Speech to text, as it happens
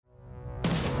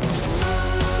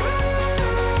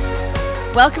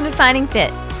Welcome to Finding Fit,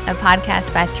 a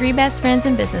podcast by three best friends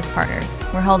and business partners.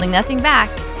 We're holding nothing back,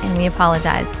 and we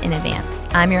apologize in advance.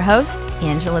 I'm your host,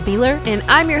 Angela Beeler. And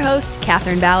I'm your host,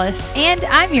 Catherine Ballas. And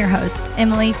I'm your host,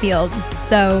 Emily Field.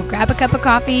 So grab a cup of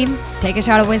coffee, take a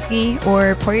shot of whiskey,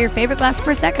 or pour your favorite glass of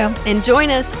Prosecco. And join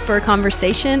us for a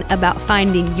conversation about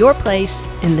finding your place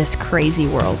in this crazy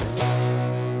world.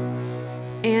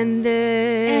 And this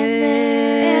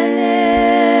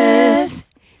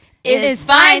is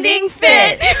Finding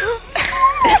Fit.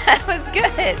 That was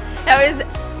good. That was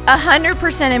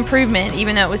 100% improvement,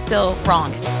 even though it was still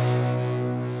wrong.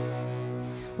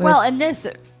 Well, and this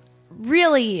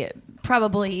really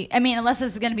probably, I mean, unless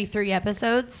this is going to be 3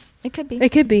 episodes. It could be.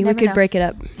 It could be. Never We could know. break it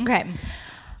up. Okay.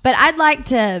 But I'd like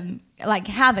to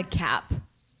have a cap,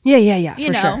 Yeah. you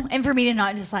for know, sure. and for me to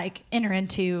not just enter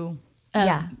into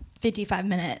a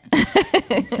 55-minute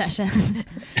session.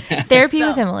 Therapy So,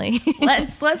 with Emily.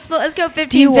 Let's go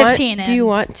 15, 15. Do you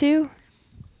want to?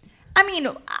 I mean,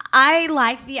 I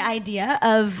like the idea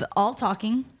of all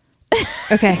talking.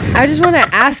 Okay. I just want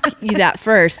to ask you that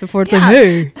first before it's Yeah. like,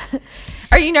 hey.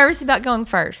 Are you nervous about going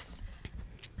first?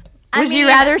 Would you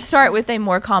rather start with a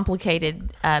more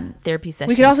complicated therapy session?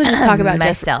 We could also just talk about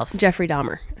myself. Jeffrey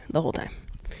Dahmer the whole time.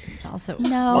 Also,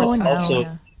 No.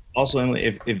 Also,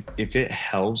 Emily, if it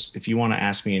helps, if you want to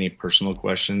ask me any personal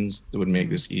questions that would make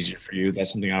this easier for you,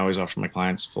 that's something I always offer my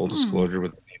clients, full disclosure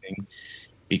with anything,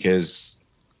 because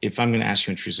if I'm going to ask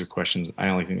you intrusive questions, I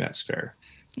only think that's fair.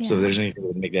 Yeah. So if there's anything that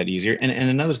would make that easier. And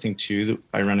another thing too that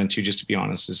I run into, just to be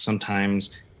honest, is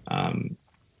sometimes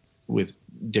with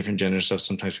different gender stuff,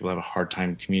 sometimes people have a hard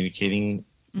time communicating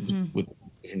with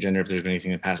different gender if there's been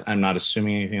anything in the past. I'm not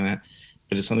assuming anything on that,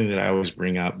 but it's something that I always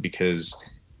bring up because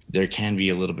there can be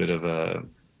a little bit of a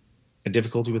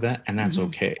difficulty with that, and that's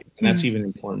okay. And that's even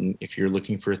important if you're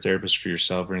looking for a therapist for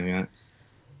yourself or anything like that.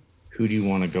 Who do you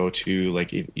want to go to?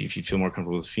 Like if you feel more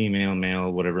comfortable with female,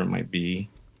 male, whatever it might be,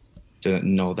 to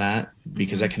know that,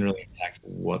 because that can really impact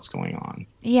what's going on.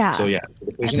 yeah. So yeah,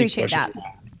 if there's I any appreciate questions,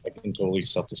 that. I can totally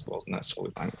self-disclose, and that's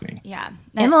totally fine with me. Yeah.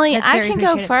 Emily, That's I very can go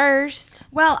appreciative. first.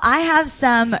 Well, I have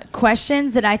some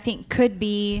questions that I think could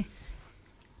be,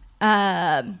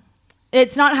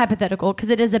 it's not hypothetical because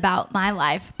it is about my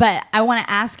life, but I want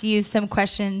to ask you some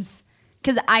questions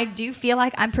because I do feel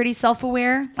like I'm pretty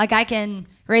self-aware. Like I can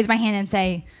raise my hand and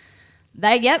say,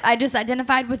 yep, I just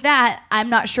identified with that. I'm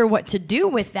not sure what to do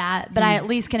with that, but I at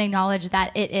least can acknowledge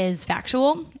that it is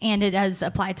factual and it does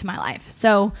apply to my life.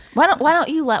 So Why don't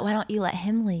you let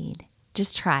him lead?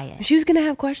 Just try it. She was going to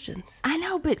have questions. I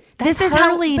know, but this is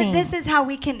how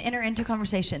we can enter into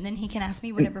conversation. Then he can ask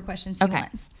me whatever questions he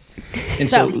wants. And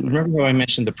so remember how I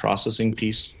mentioned the processing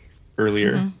piece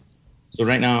earlier? So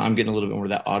right now I'm getting a little bit more of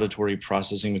that auditory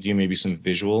processing with you, maybe some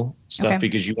visual stuff, Okay.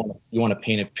 because you want to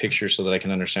paint a picture so that I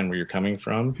can understand where you're coming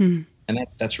from. And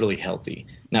that's really healthy.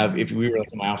 Now, if we were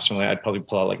like in my office, I'd probably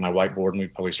pull out like my whiteboard and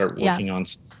we'd probably start working on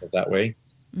stuff that way.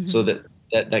 So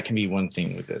that can be one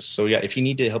thing with this. So yeah, if you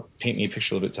need to help paint me a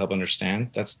picture a little bit to help understand,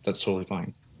 that's totally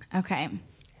fine. Okay.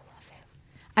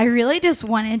 I really just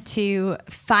wanted to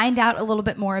find out a little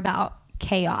bit more about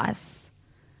chaos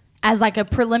as like a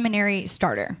preliminary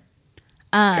starter.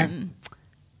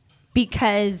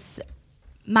 Because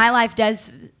my life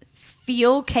does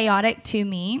feel chaotic to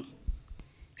me.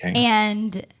 Okay.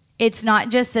 And it's not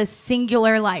just a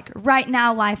singular, like right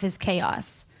now life is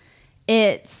chaos.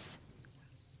 It's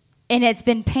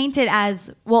been painted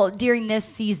as, well, during this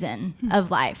season of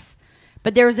life.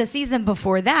 But there was a season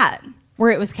before that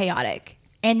where it was chaotic.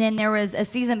 And then there was a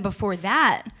season before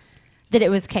that it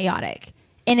was chaotic.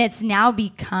 And it's now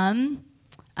become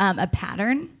a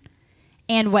pattern.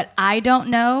 And what I don't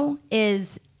know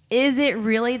is it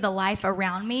really the life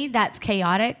around me that's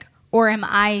chaotic? Or am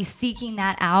I seeking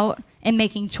that out and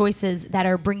making choices that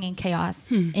are bringing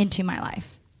chaos into my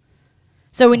life?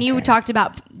 So when you talked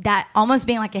about that almost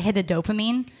being like a hit of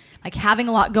dopamine, like having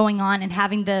a lot going on and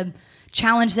having to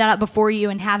challenge that out before you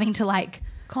and having to like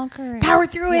Conquer it. power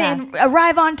through it and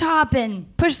arrive on top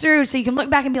and push through so you can look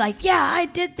back and be like, yeah, I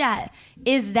did that.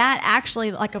 Is that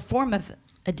actually like a form of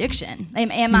addiction?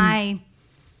 Am I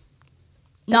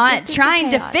not Addicted to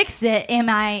trying to chaos. fix it? Am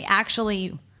I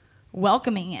actually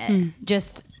welcoming it?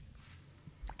 Just,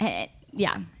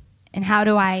 yeah. And how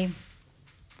do I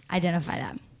identify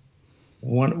that?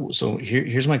 So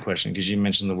here's my question, because you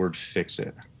mentioned the word fix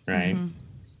it, right?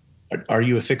 Are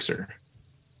you a fixer?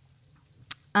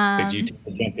 Like, do you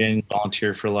jump in,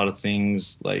 volunteer for a lot of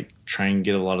things, like try and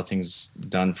get a lot of things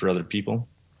done for other people?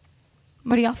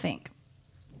 What do y'all think?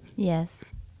 Yes.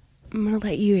 I'm going to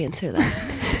let you answer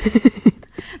that.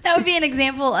 That That would be an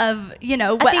example of, you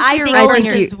know, what think I your think role in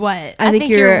versus your- what. I think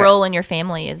your role in your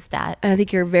family is that. I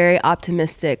think you're very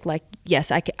optimistic. Like,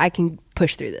 yes, I can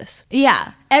push through this.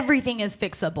 Yeah. Everything is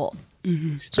fixable.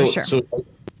 So, sure. so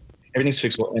everything's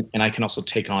fixable, and I can also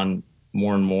take on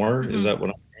more and more. Is that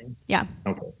what I'm saying? Yeah.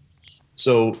 Okay.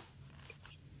 So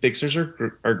fixers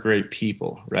are great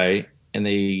people, right? And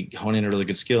they hone in a really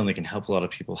good skill and they can help a lot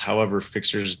of people. However,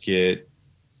 fixers get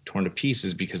torn to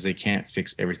pieces because they can't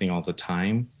fix everything all the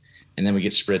time. And then we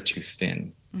get spread too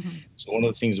thin. So one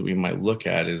of the things that we might look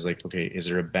at is like, okay, is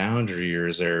there a boundary, or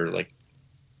is there like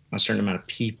a certain amount of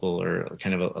people, or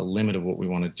kind of a limit of what we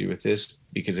want to do with this?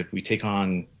 Because if we take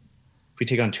on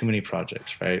too many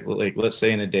projects, right? Well, like, let's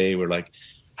say in a day we're like,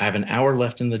 I have an hour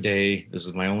left in the day. This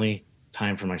is my only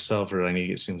time for myself, or I need to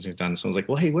get things done. Someone's like,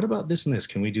 well, hey, what about this and this?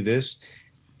 Can we do this?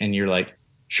 And you're like,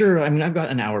 sure. I mean, I've got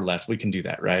an hour left. We can do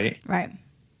that, right? Right.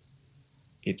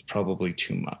 It's probably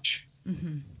too much.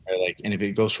 Right? Like, and if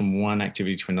it goes from one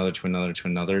activity to another, to another, to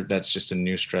another, that's just a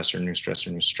new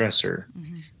stressor.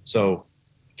 So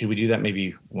could we do that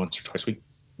maybe once or twice a week?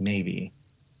 Maybe,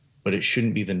 but it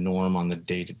shouldn't be the norm on the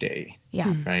day to day.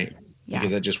 Yeah. Right. Yeah.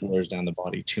 Because that just wears down the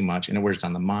body too much, and it wears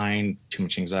down the mind, too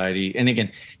much anxiety. And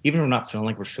again, even if we're not feeling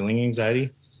like we're feeling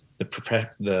anxiety, the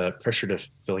pressure to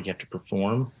feel like you have to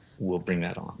perform will bring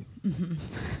that on.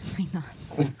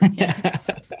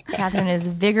 Catherine is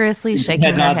vigorously shaking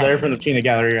Head her nod head. there from the peanut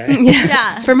gallery, right?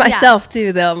 Yeah. For myself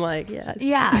too, though, I'm like, yeah.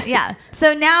 Yeah.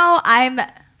 So now I'm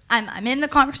in the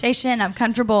conversation. I'm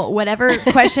comfortable. Whatever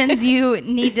questions you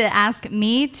need to ask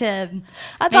me to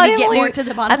maybe get more to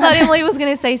the bottom. I thought of it. Emily was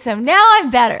going to say so. Now I'm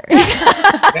better.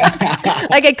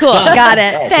 Okay, cool. Got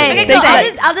it. Okay, so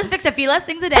Thanks. I'll just fix a few less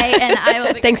things a day, and I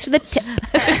will. Be Thanks for the tip.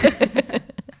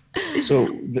 So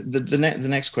the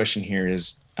next question here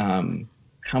is,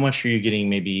 how much are you getting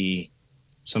maybe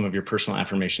some of your personal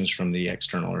affirmations from the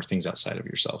external or things outside of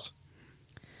yourself?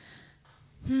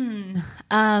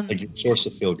 Like your source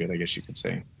of feel good, I guess you could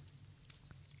say.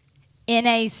 In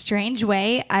a strange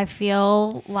way, I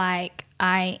feel like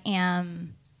I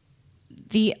am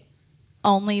the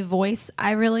only voice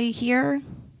I really hear,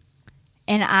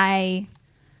 and I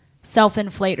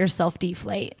self-inflate or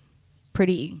self-deflate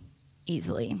pretty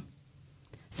easily.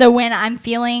 So when I'm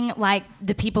feeling like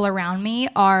the people around me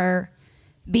are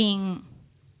being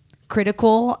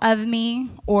critical of me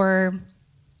or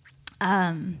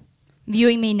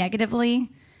viewing me negatively,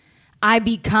 I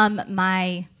become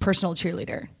my personal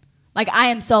cheerleader. Like, I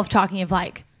am self-talking of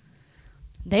like,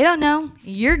 they don't know,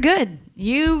 you're good,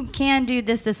 you can do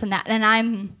this, this, and that. And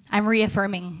I'm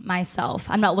reaffirming myself.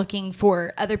 I'm not looking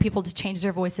for other people to change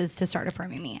their voices to start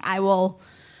affirming me. I will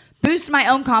boost my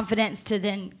own confidence to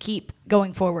then keep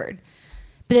going forward.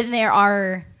 But then there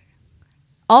are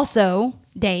also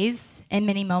days and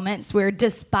many moments where,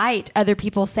 despite other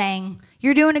people saying,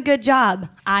 you're doing a good job,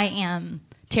 I am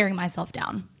tearing myself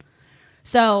down.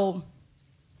 So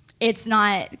it's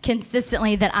not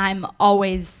consistently that I'm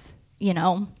always, you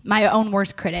know, my own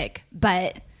worst critic,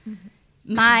 but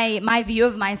my view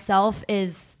of myself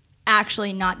is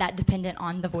actually not that dependent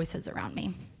on the voices around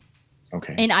me.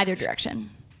 Okay. In either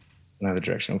direction. Another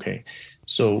direction. Okay.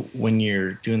 So when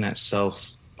you're doing that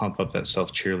self pump up, that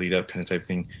self cheerlead up kind of type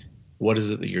thing, what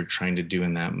is it that you're trying to do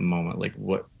in that moment? Like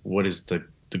what is the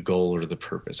goal or the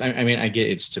purpose? I mean, I get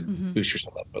it's to boost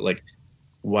yourself up, but like,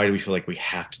 why do we feel like we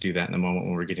have to do that in the moment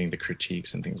when we're getting the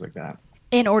critiques and things like that?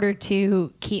 In order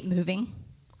to keep moving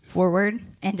forward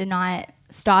and to not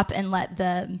stop and let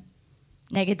the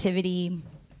negativity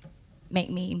make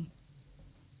me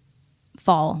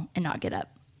fall and not get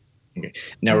up. Okay.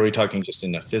 Now, are we talking just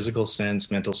in a physical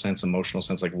sense, mental sense, emotional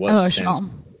sense? Like what Emotional.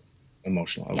 sense?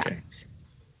 Emotional. Okay. Yeah.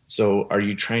 So are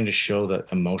you trying to show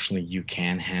that emotionally you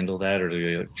can handle that, or are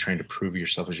you like trying to prove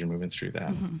yourself as you're moving through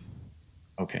that?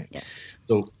 Okay. Yes.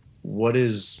 So what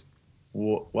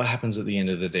happens at the end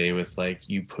of the day with like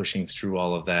you pushing through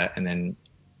all of that and then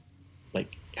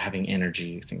like having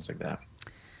energy, things like that?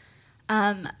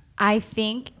 I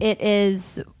think it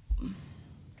is,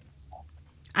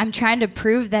 I'm trying to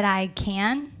prove that I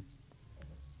can,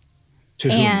 To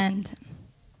whom? and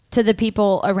to the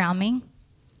people around me.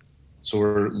 So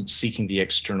we're seeking the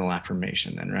external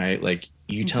affirmation then, right? Like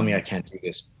you tell me I can't do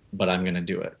this, but I'm going to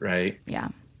do it, right? Yeah.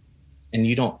 And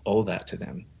you don't owe that to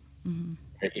them.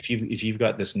 Right? If you've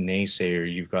got this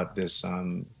naysayer, you've got this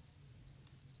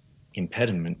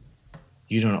impediment,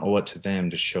 you don't owe it to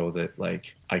them to show that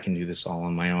like I can do this all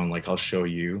on my own. Like I'll show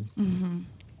you.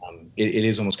 It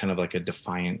is almost kind of like a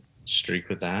defiant streak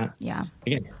with that. Yeah.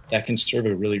 Again, that can serve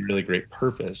a really, really great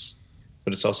purpose,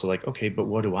 but it's also like, okay, but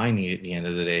what do I need at the end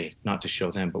of the day? Not to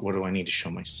show them, but what do I need to show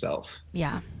myself?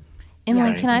 Yeah.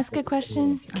 Emily, Right. can I ask a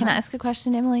question? Can I ask a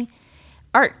question, Emily?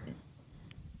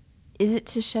 Is it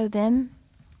to show them?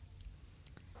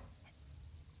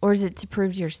 Or is it to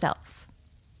prove to yourself?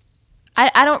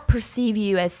 I don't perceive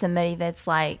you as somebody that's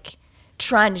like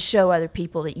trying to show other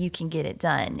people that you can get it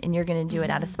done and you're going to do it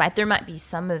out of spite. There might be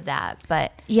some of that,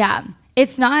 but Yeah.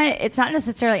 It's not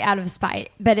necessarily out of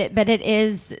spite, but it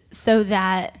is so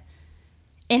that,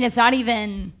 and it's not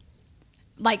even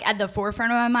like at the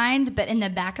forefront of my mind, but in the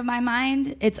back of my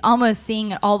mind, it's almost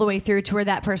seeing it all the way through to where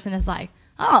that person is like,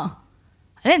 oh,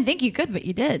 I didn't think you could, but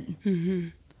you did. Mm-hmm.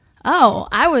 Oh,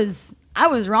 I was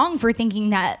wrong for thinking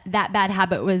that bad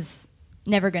habit was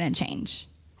never going to change.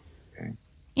 Okay.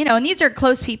 You know, and these are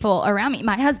close people around me,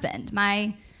 my husband,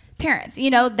 my parents, you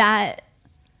know, that.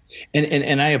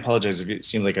 And I apologize if it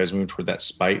seemed like I was moving toward that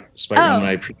spite moment.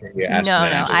 I appreciate you asking that.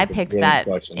 no, Angela. I It's a picked brilliant that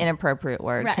question. inappropriate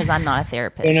word Right. because I'm not a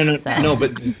therapist. No. so.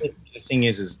 But the thing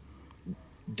is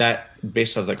that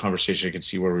based off that conversation, I could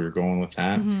see where we were going with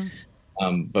that.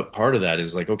 But part of that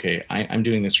is like, okay, I'm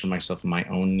doing this for myself and my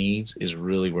own needs is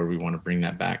really where we want to bring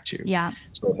that back to. Yeah.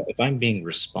 So if I'm being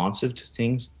responsive to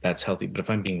things, that's healthy. But if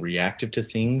I'm being reactive to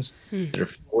things that are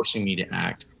forcing me to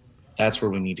act, that's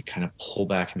where we need to kind of pull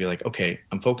back and be like, okay,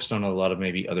 I'm focused on a lot of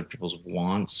maybe other people's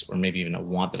wants or maybe even a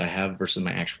want that I have versus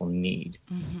my actual need.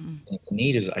 And the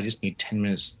need is I just need 10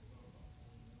 minutes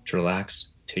to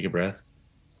relax, take a breath.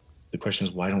 The question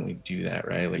is, why don't we do that,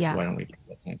 right? Like, Yeah. why don't we do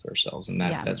that thing for ourselves? And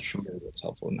that Yeah. that's really what's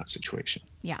helpful in that situation.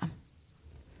 Yeah.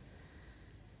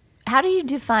 How do you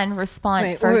define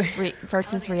response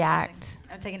versus react?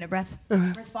 I'm taking a breath.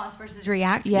 Response versus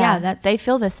react. Yeah, That's they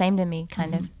feel the same to me,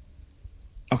 kind of.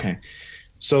 Okay.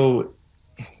 So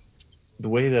the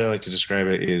way that I like to describe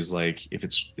it is like if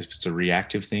it's a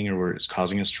reactive thing or where it's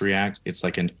causing us to react, it's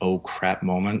like an oh crap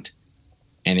moment,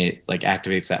 and it like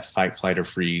activates that fight, flight, or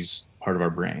freeze part of our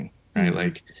brain, right?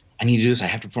 Like I need to do this, I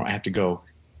have to perform, I have to go.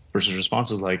 Versus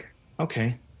response is like,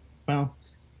 okay, well,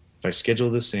 if I schedule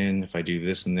this in, if I do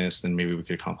this and this, then maybe we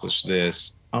could accomplish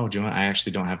this. Oh, do you know what? I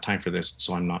actually don't have time for this,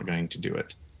 so I'm not going to do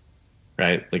it.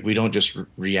 Right? Like we don't just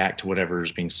react to whatever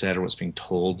is being said or what's being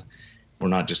told. We're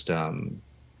not just like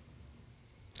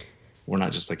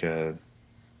a,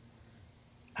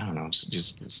 I don't know,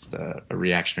 just a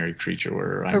reactionary creature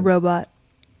where I'm A robot.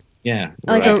 Yeah.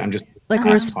 Like Like a- I'm just like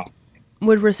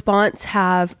Would response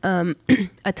have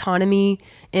autonomy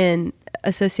and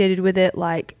associated with it?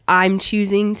 Like I'm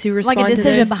choosing to respond like a to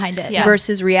decision this behind it. Yeah.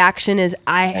 versus reaction is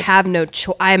I have no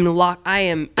choice. I am locked. I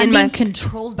am I'm in being my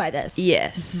controlled by this.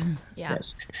 yes. Yeah.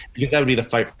 because that would be the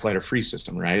fight, flight, or freeze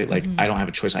system, right? Like I don't have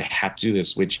a choice. I have to do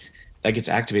this, which that gets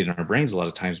activated in our brains a lot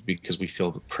of times because we feel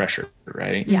the pressure,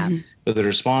 right? Yeah. But the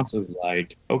response is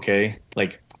like, okay,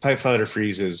 like fight, flight, or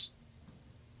freeze is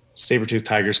saber-toothed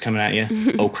tigers coming at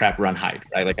you. Oh crap, run, hide,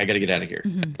 right? Like I got to get out of here.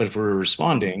 But if we're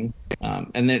responding,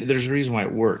 and there's a reason why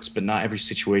it works, but not every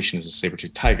situation is a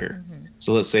saber-toothed tiger.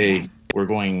 So let's say we're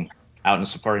going out in a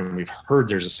safari and we've heard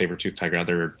there's a saber-toothed tiger out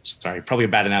there. Sorry, probably a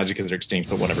bad analogy because they're extinct,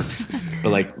 but whatever. But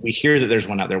like we hear that there's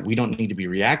one out there. We don't need to be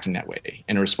reacting that way.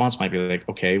 And a response might be like,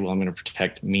 okay, well, I'm going to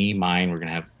protect me, mine. We're going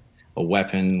to have a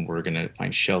weapon. We're going to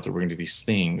find shelter. We're going to do these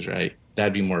things, right?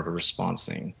 That'd be more of a response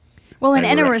thing. Well, and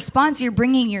Right, in a right. response, you're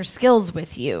bringing your skills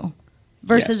with you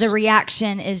versus Yes. a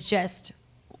reaction is just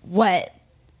what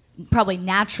probably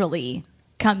naturally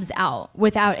comes out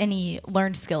without any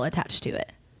learned skill attached to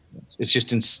it. It's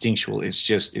just instinctual. It's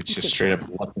just straight up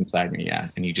what's inside me. Yeah.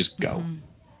 And you just go,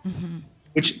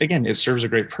 which again, it serves a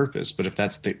great purpose. But if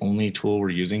that's the only tool we're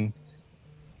using,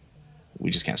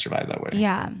 we just can't survive that way.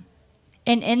 Yeah.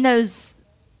 And in those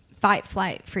fight,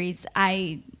 flight, freeze,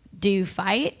 I do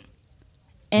fight.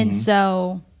 And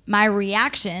so my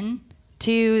reaction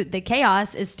to the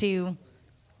chaos is to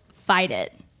fight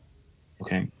it.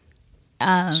 Okay.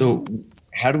 So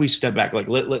how do we step back? Like,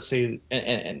 let's say,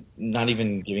 and not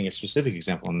even giving a specific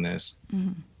example on this,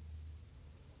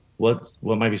 what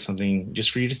might be something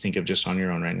just for you to think of just on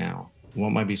your own right now?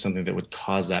 What might be something that would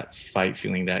cause that fight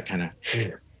feeling, that kind of,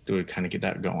 that would kind of get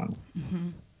that going?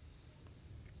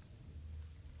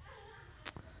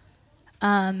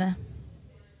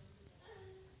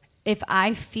 If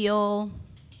I feel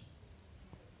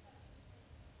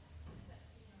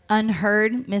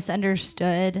unheard,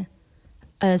 misunderstood,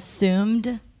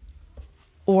 assumed,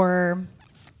 or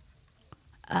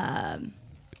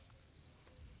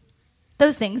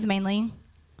those things mainly.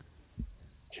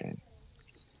 Okay.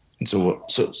 And so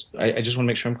I just want to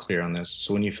make sure I'm clear on this.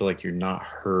 So when you feel like you're not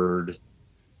heard,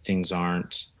 things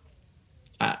aren't,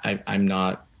 I'm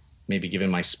not maybe given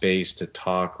my space to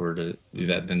talk or to do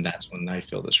that, then that's when I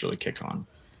feel this really kick on.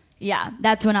 Yeah,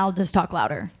 that's when I'll just talk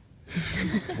louder.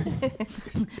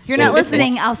 If you're not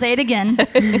listening, I'll say it again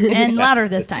and louder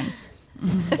this time.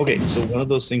 Okay, so one of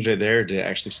those things right there to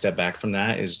actually step back from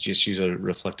that is just use a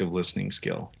reflective listening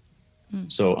skill.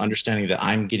 So understanding that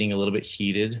I'm getting a little bit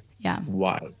heated. Yeah.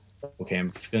 Why? Okay, I'm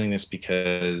feeling this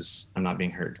because I'm not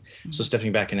being heard. So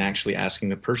stepping back and actually asking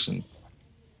the person,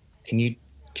 can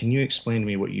you explain to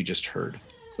me what you just heard?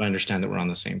 So I understand that we're on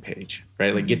the same page,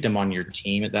 right? Like get them on your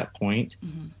team at that point.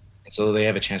 So they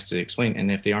have a chance to explain. And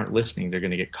if they aren't listening, they're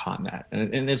going to get caught in that.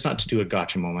 And it's not to do a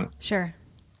gotcha moment. Sure.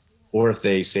 Or if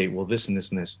they say, well, this and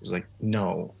this and this, is like,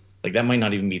 no, like that might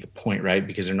not even be the point, right?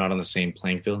 Because they're not on the same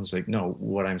playing field. It's like, no,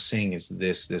 what I'm saying is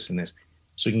this, this, and this.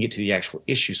 So we can get to the actual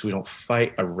issue. So we don't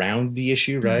fight around the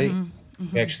issue, right?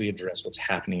 We actually address what's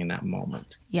happening in that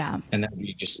moment. Yeah. And that would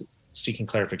be just seeking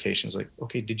clarification. It's like,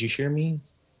 okay, did you hear me?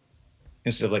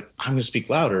 Instead of like, I'm going to speak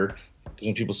louder. Because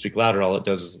when people speak louder, all it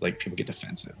does is like people get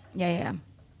defensive. Yeah.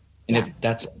 And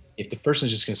if the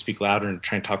person's just going to speak louder and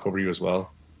try and talk over you as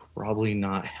well, probably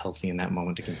not healthy in that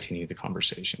moment to continue the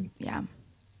conversation. Yeah.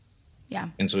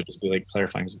 And so just be like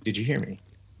clarifying, did you hear me?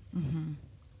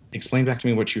 Explain back to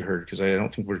me what you heard, because I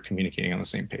don't think we're communicating on the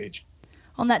same page.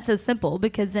 Well, and that's so simple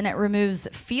because then it removes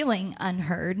feeling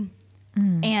unheard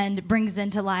and brings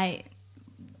into light,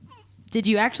 did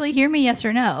you actually hear me? Yes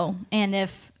or no? And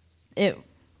if it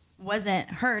wasn't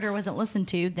heard or wasn't listened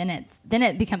to, then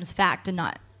it becomes fact and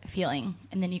not feeling.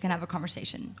 And then you can have a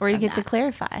conversation. Or you from get to that.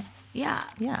 clarify. Yeah.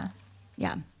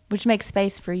 Yeah. Which makes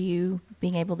space for you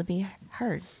being able to be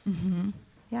heard.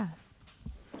 Yeah.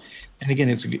 And again,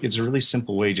 it's a really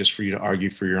simple way just for you to argue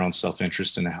for your own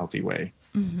self-interest in a healthy way.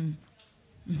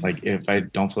 Like if I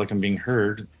don't feel like I'm being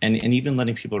heard, and even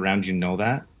letting people around you know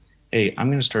that, hey, I'm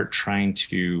going to start trying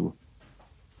to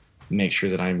make sure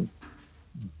that I'm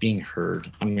being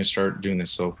heard. I'm going to start doing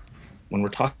this. So when we're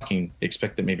talking,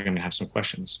 expect that maybe I'm going to have some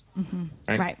questions.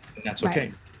 Right. And that's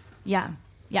okay. Right.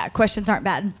 Yeah. Questions aren't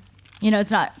bad.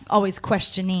 It's not always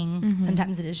questioning.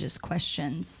 Sometimes it is just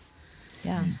questions.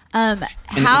 Yeah. Go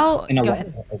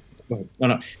ahead.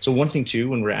 No. So one thing too,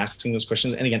 when we're asking those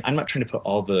questions, and again, I'm not trying to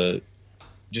put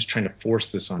just trying to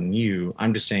force this on you.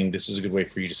 I'm just saying this is a good way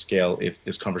for you to scale if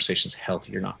this conversation is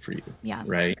healthy or not for you. Yeah.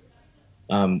 Right.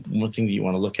 One thing that you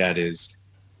want to look at is,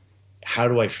 how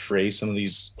do I phrase some of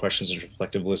these questions as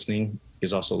reflective listening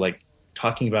is also like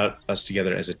talking about us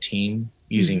together as a team,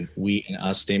 using we and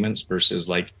us statements versus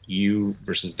like you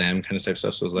versus them kind of type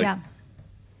stuff. So it's like,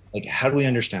 like, how do we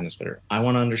understand this better? I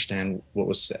want to understand what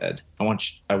was said. I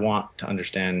want to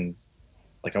understand,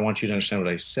 like, I want you to understand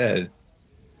what I said.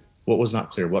 What was not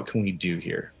clear? What can we do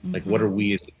here? Like, what are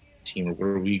we as a team, or what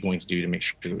are we going to do to make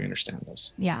sure that we understand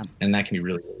this? Yeah. And that can be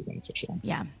really, really beneficial.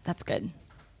 Yeah, that's good.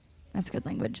 That's good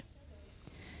language.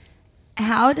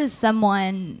 How does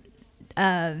someone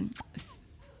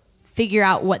figure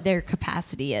out what their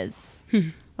capacity is?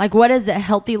 Like, what is a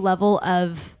healthy level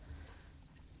of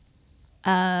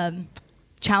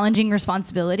challenging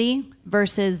responsibility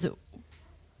versus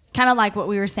kind of like what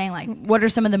we were saying, like what are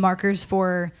some of the markers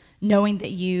for knowing that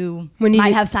you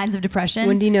might have signs of depression?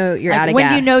 When do you know you're out of when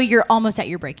gas? do you know you're almost at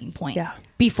your breaking point? Yeah.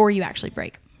 Before you actually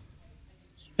break.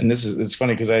 And it's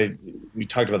funny because we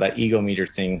talked about that ego meter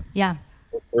thing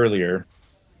earlier.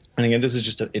 And again, this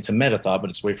is it's a meta thought, but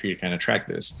it's a way for you to kind of track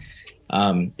this.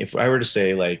 If I were to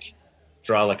say, like,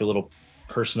 draw like a little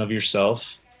person of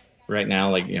yourself right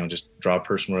now, like, just draw a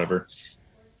person, whatever,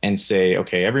 and say,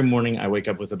 okay, every morning I wake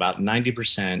up with about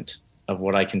 90% of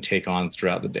what I can take on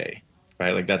throughout the day,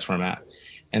 right? Like, that's where I'm at.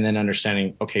 And then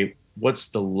understanding, okay, what's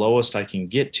the lowest I can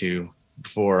get to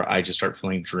before I just start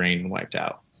feeling drained and wiped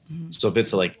out? So if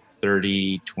it's like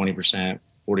 30, 20%,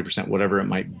 40%, whatever it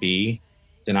might be,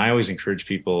 then I always encourage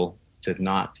people to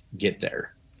not get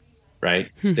there, right?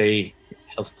 Stay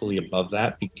healthfully above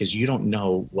that, because you don't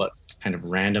know what kind of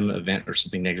random event or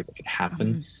something negative that could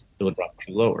happen that would drop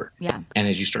you lower. Yeah. And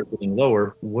as you start getting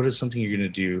lower, what is something you're going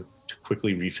to do to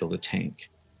quickly refill the tank,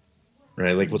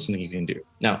 right? Like, what's something you can do?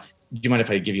 Now, do you mind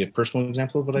if I give you a personal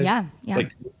example of what Yeah.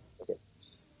 like?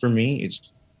 For me,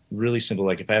 it's really simple.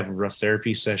 Like, if I have a rough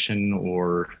therapy session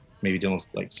or maybe dealing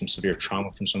with like some severe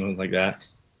trauma from something like that,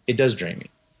 it does drain me,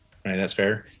 right? That's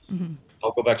fair.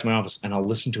 I'll go back to my office and I'll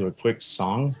listen to a quick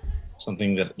song,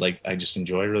 something that like I just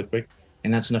enjoy really quick.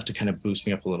 And that's enough to kind of boost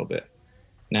me up a little bit.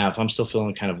 Now, if I'm still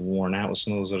feeling kind of worn out with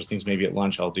some of those other things, maybe at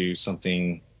lunch, I'll do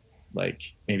something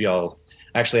like, maybe I'll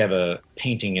actually have a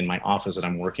painting in my office that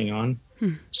I'm working on.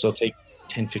 So I'll take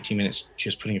 10, 15 minutes,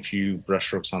 just putting a few brush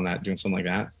strokes on that, doing something like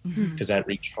that, because that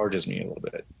recharges me a little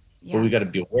bit. Yeah. But we got to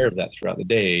be aware of that throughout the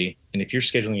day. And if you're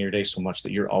scheduling your day so much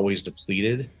that you're always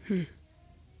depleted,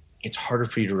 it's harder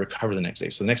for you to recover the next day.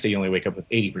 So the next day you only wake up with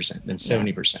 80%, then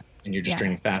 70%, and you're just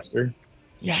draining faster.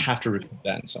 You have to recoup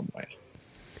that in some way.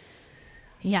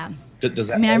 Yeah. Does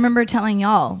that I mean, I remember telling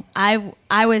y'all,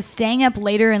 I was staying up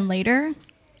later and later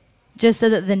just so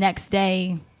that the next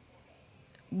day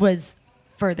was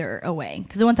further away.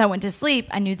 Because once I went to sleep,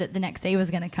 I knew that the next day was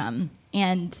going to come.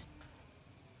 And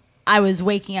I was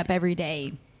waking up every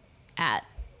day at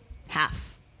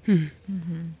half.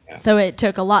 Mm-hmm. So it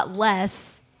took a lot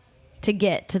less to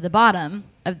get to the bottom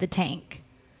of the tank.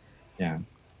 Yeah.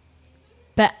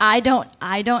 But I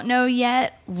don't know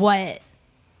yet what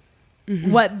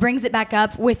brings it back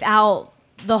up without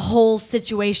the whole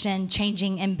situation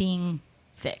changing and being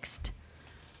fixed.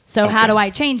 So how do I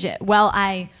change it? Well,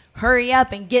 I hurry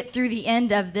up and get through the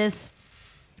end of this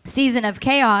season of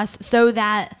chaos so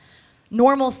that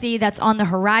normalcy that's on the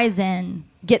horizon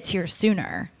gets here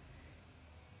sooner.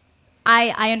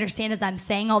 I understand as I'm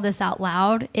saying all this out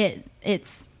loud,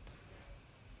 it's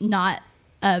not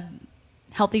a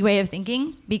healthy way of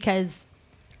thinking, because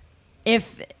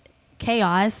if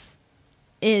chaos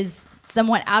is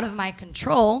somewhat out of my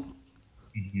control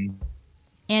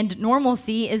and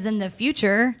normalcy is in the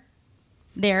future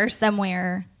there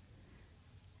somewhere,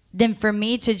 then for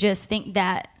me to just think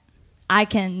that I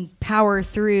can power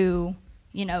through,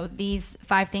 these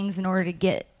 5 things in order to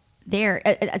get there,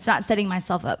 it's not setting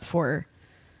myself up for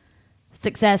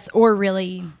success or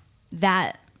really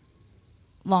that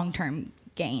long-term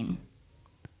gain.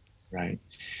 Right.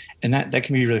 And that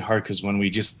can be really hard, because when we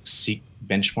just seek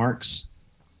benchmarks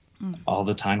all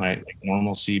the time, like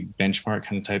normalcy benchmark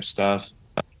kind of type stuff,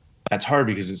 that's hard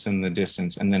because it's in the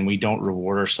distance. And then we don't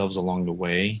reward ourselves along the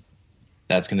way.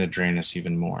 That's going to drain us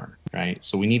even more. Right.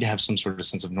 So we need to have some sort of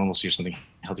sense of normalcy or something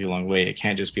healthy along the way. It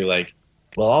can't just be like,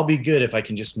 well, I'll be good if I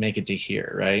can just make it to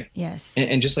here. Right. Yes.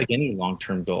 And just like any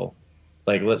long-term goal,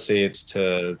 like let's say it's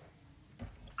to,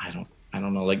 I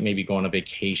don't know, like maybe go on a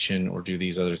vacation or do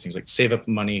these other things, like save up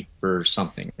money for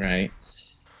something, right?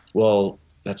 Well,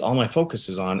 that's all my focus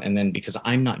is on. And then because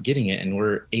I'm not getting it and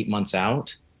we're 8 months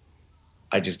out,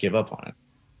 I just give up on it,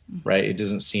 right? It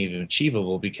doesn't seem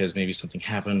achievable because maybe something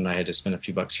happened. I had to spend a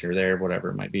few bucks here or there, whatever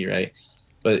it might be, right?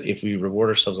 But if we reward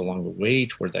ourselves along the way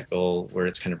toward that goal, where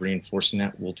it's kind of reinforcing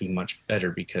that, we'll do much better,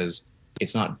 because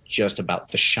it's not just about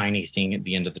the shiny thing at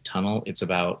the end of the tunnel. It's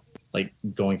about like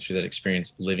going through that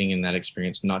experience, living in that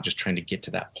experience, not just trying to get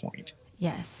to that point.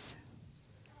 Yes.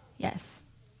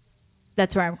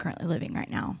 That's where I'm currently living right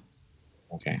now.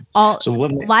 Okay. So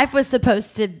life was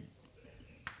supposed to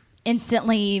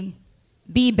instantly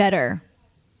be better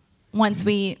once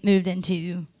we moved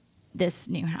into this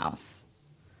new house.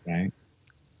 Right.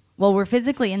 Well, we're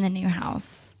physically in the new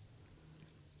house,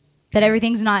 but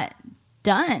everything's not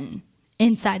done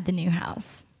inside the new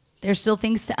house. There's still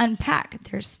things to unpack.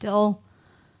 There's still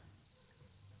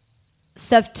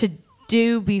stuff to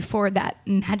do before that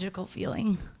magical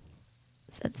feeling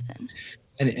sets in.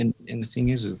 And the thing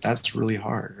is that's really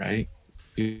hard, right?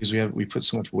 Because we put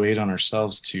so much weight on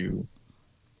ourselves to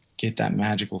get that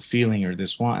magical feeling or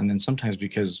this want, and then sometimes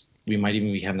because we might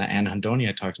even be having that anhedonia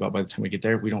I talked about, by the time we get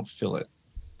there, we don't feel it.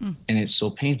 And it's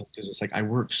so painful because it's like, I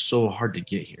worked so hard to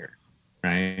get here,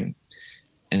 right?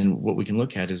 And what we can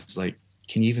look at is like,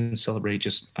 can you even celebrate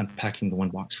just unpacking the one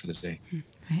box for the day?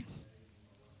 Right.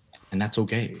 And that's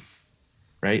okay,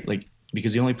 right? Like,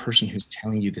 because the only person who's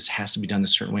telling you this has to be done a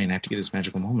certain way and I have to get this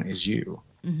magical moment is you.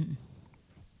 Mm-hmm.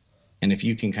 And if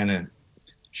you can kind of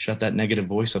shut that negative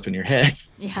voice up in your head,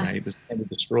 right, this tend to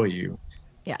destroy you,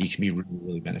 you can be really,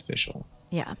 really beneficial.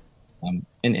 Yeah. And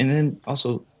then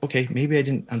also, okay, maybe I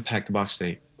didn't unpack the box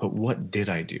today, but what did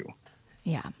I do?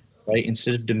 Yeah. Right?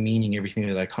 Instead of demeaning everything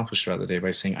that I accomplished throughout the day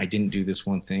by saying I didn't do this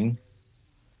one thing,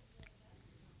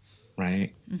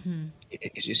 right? Mm-hmm.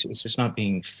 It's just not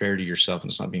being fair to yourself, and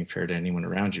it's not being fair to anyone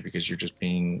around you, because you're just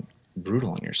being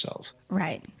brutal on yourself.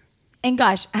 Right. And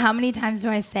gosh, how many times do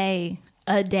I say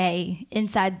a day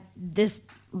inside this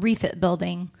refit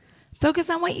building?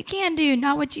 Focus on what you can do,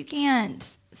 not what you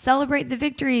can't. Celebrate the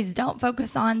victories. Don't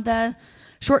focus on the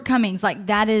shortcomings. Like,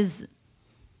 that is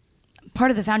part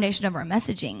of the foundation of our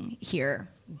messaging here.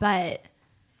 But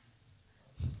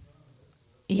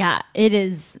yeah,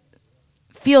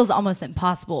 feels almost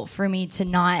impossible for me to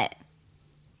not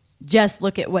just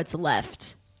look at what's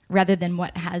left rather than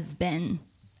what has been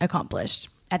accomplished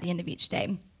at the end of each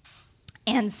day.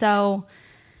 And so,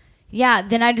 yeah,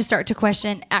 then I just start to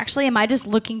question, actually, am I just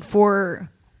looking for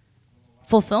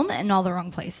fulfillment in all the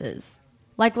wrong places?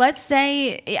 Like, let's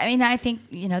say, I mean, I think,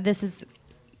 this is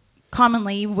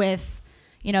commonly with,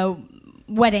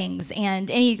 weddings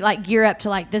and any like gear up to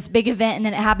like this big event, and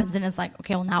then it happens and it's like,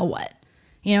 okay, well, now what?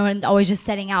 and always just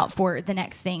setting out for the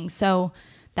next thing. So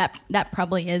that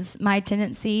probably is my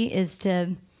tendency, is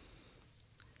to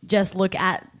just look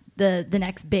at the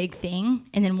next big thing.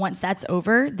 And then once that's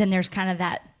over, then there's kind of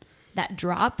that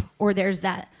drop, or there's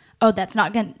that,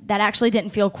 that actually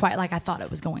didn't feel quite like I thought it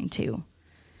was going to.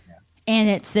 Yeah. And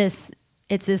it's this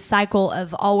cycle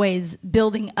of always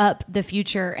building up the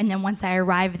future. And then once I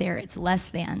arrive there, it's less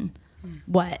than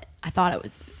what I thought it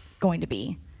was going to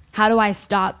be. How do I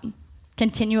stop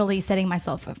continually setting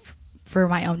myself up for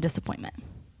my own disappointment?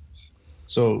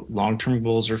 So long-term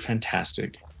goals are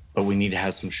fantastic, but we need to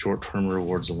have some short-term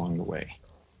rewards along the way.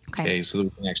 Okay. So that we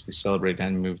can actually celebrate that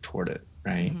and move toward it.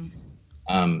 Right.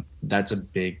 Mm-hmm. That's a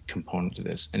big component to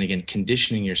this. And again,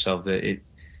 conditioning yourself that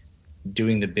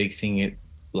doing the big thing,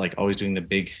 like always doing the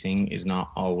big thing is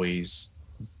not always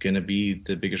going to be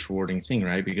the biggest rewarding thing,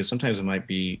 right? Because sometimes it might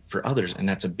be for others and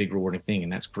that's a big rewarding thing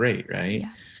and that's great, right? Yeah.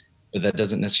 But that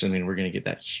doesn't necessarily mean we're going to get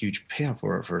that huge payoff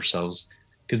for ourselves.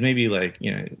 Because maybe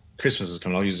Christmas is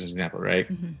coming. I'll use this as an example,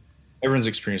 right? Mm-hmm. Everyone's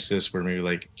experienced this where maybe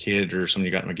like a kid or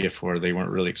somebody got them a gift for, they weren't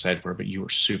really excited for it, but you were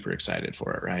super excited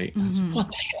for it, right? Mm-hmm. Like, what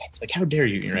the heck? Like, how dare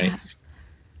you, right? Yeah.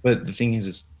 But the thing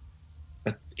is,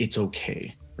 it's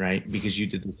okay, right? Because you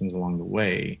did the things along the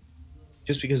way.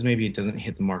 Just because maybe it doesn't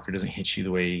hit the mark or doesn't hit you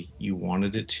the way you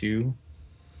wanted it to,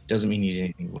 doesn't mean you did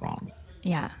anything wrong.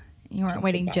 Yeah, you weren't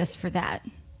waiting just for that.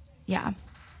 Yeah.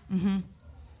 Mm-hmm.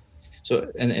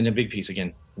 So, and a big piece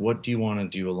again, what do you want to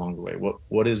do along the way? What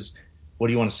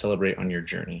do you want to celebrate on your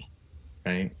journey,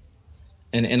 right?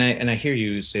 And I hear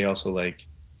you say also, like,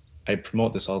 I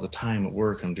promote this all the time at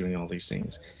work. I'm doing all these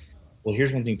things. Well,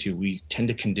 here's one thing too. We tend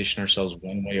to condition ourselves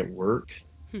one way at work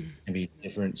and be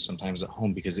different sometimes at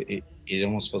home, because it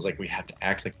almost feels like we have to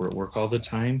act like we're at work all the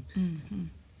time. Mm-hmm.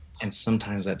 And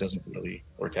sometimes that doesn't really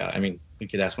work out. I mean, we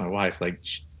could ask my wife, like,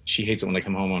 she hates it when I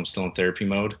come home, I'm still in therapy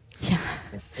mode. Yeah.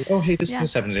 Like, oh, hey, this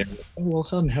happened today. Like, oh, well,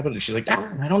 how about it? She's like,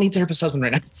 I don't need therapist husband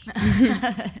right now.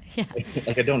 Yeah.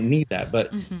 Like I don't need that.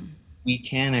 But we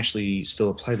can actually still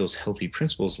apply those healthy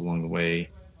principles along the way.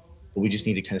 But we just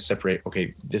need to kind of separate,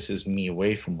 okay, this is me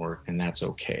away from work, and that's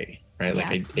okay, right? Like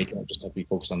I don't just have to be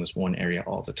focused on this one area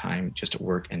all the time, just at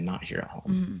work and not here at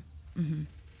home. Mm-hmm. Mm-hmm.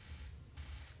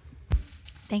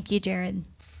 Thank you, Jared.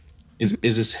 Is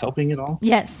this helping at all?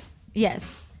 Yes.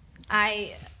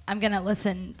 I'm going to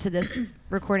listen to this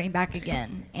recording back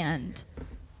again and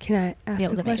can I ask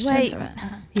a question? Wait,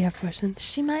 you have questions?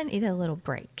 She might need a little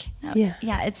break. No,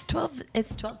 yeah, it's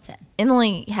 12:10.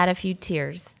 Emily had a few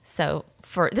tears. So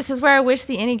this is where I wish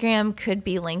the Enneagram could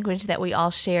be language that we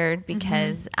all shared,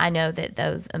 because I know that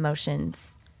those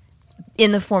emotions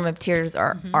in the form of tears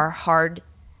are hard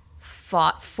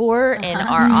fought for and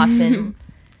are often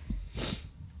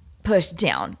pushed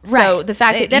down. Right. So the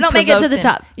fact that they don't make it to the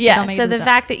top. Yeah. So the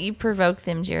fact that you provoked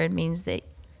them, Jared, means that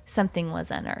something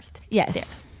was unearthed. Yes. There.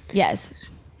 Yes.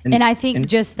 And I think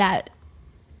just that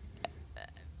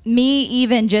me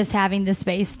even just having the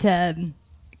space to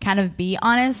kind of be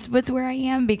honest with where I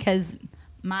am, because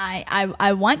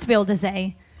I want to be able to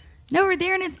say, no, we're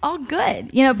there and it's all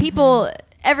good. People,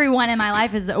 everyone in my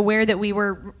life is aware that we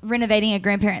were renovating a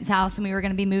grandparent's house and we were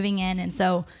going to be moving in. And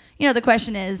so, the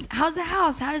question is, how's the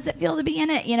house? How does it feel to be in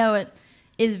it? It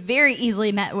is very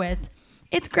easily met with,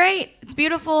 it's great. It's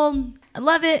beautiful. I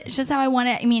love it. It's just how I want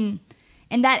it. I mean,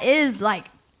 and that is like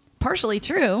partially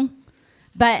true,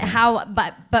 but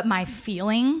but my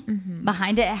feeling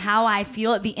behind it, how I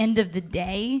feel at the end of the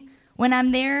day when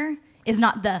I'm there, is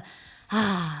not the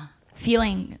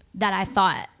feeling that I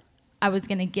thought I was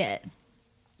going to get.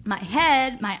 My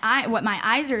head, what my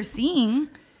eyes are seeing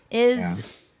is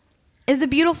a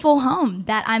beautiful home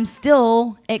that I'm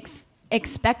still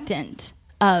expectant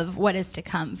of what is to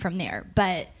come from there.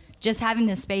 But just having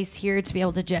the space here to be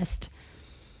able to just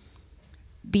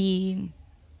be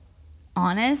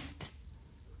honest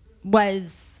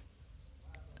was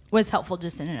helpful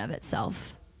just in and of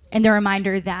itself. And the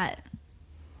reminder that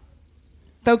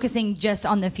focusing just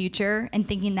on the future and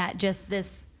thinking that just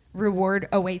this reward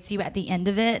awaits you at the end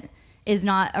of it is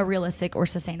not a realistic or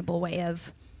sustainable way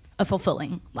of a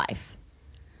fulfilling life.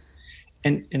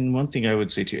 And one thing I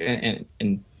would say too,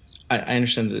 and I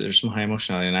understand that there's some high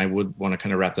emotionality, and I would want to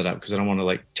kind of wrap that up, because I don't want to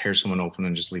like tear someone open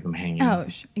and just leave them hanging. Oh,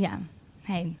 yeah.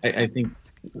 Hey. I think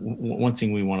one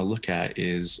thing we want to look at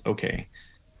is, okay,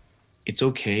 it's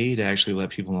okay to actually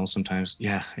let people know sometimes,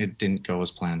 it didn't go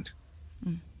as planned.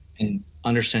 And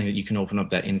understanding that you can open up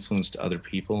that influence to other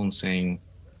people and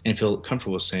feel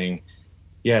comfortable with saying,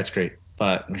 yeah, it's great,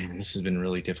 but man, this has been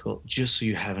really difficult, just so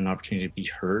you have an opportunity to be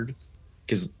heard.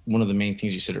 Because one of the main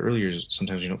things you said earlier is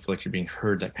sometimes you don't feel like you're being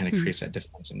heard. That kind of creates that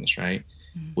defensiveness, right?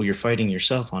 Well, you're fighting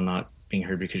yourself on not being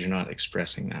heard because you're not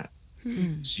expressing that.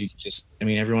 So you just, I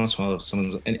mean, every once in a while, if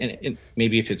someone's, and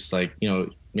maybe if it's like, you know,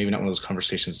 maybe not one of those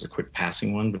conversations, it's a quick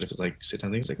passing one, but if it's like sit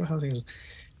down things like, oh, how are things?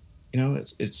 You know,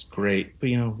 it's great, but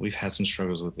you know, we've had some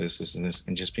struggles with this and this,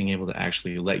 and just being able to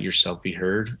actually let yourself be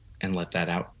heard and let that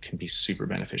out can be super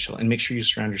beneficial. And make sure you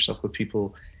surround yourself with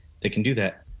people that can do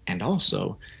that. And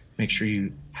also make sure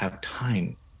you have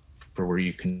time for where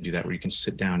you can do that, where you can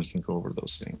sit down, you can go over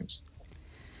those things.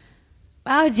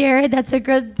 Wow, Jared, that's a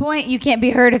good point. You can't be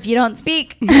heard if you don't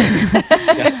speak.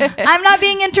 I'm not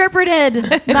being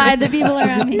interpreted by the people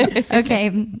around me.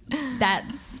 Okay, that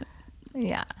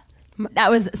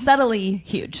was subtly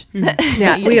huge.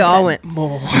 Yeah, we all went,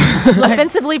 whoa.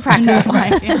 Offensively practical.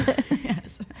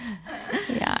 Yes.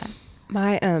 Yeah.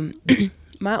 My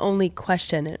my only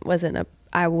question, it wasn't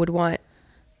I would want,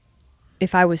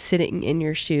 if I was sitting in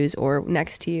your shoes or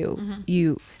next to you,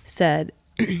 you said,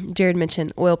 Jared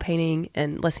mentioned oil painting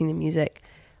and listening to music.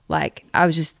 Like, I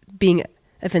was just being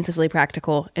offensively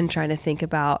practical and trying to think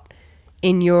about,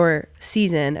 in your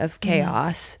season of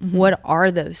chaos, what are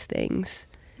those things?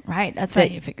 Right, that's what I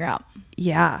need to figure out.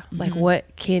 Yeah, like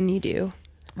what can you do?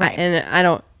 Right. And I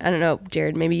don't know,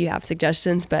 Jared, maybe you have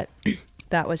suggestions, but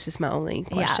that was just my only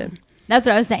question. Yeah. That's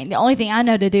what I was saying. The only thing I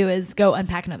know to do is go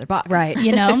unpack another box. Right.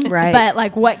 You know? Right. But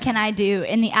like, what can I do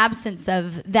in the absence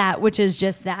of that, which is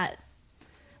just that,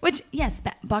 which, yes,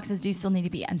 boxes do still need to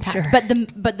be unpacked. Sure.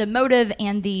 But the motive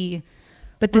and the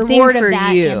But the thing reward of for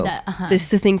that you, and the, this is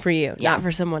the thing for you, Yeah. not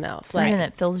for someone else. Something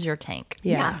Like, that fills your tank.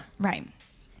 yeah. right.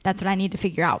 That's what I need to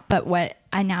figure out. But what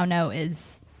I now know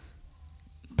is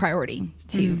priority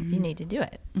to, You need to do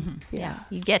it. Yeah.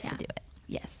 You get to do it.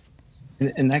 yes.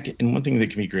 And one thing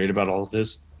that can be great about all of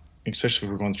this, especially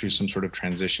if we're going through some sort of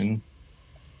transition,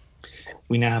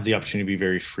 we now have the opportunity to be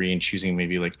very free in choosing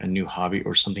maybe like a new hobby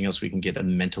or something else we can get a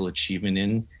mental achievement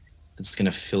in that's going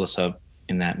to fill us up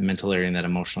in that mental area and that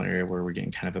emotional area where we're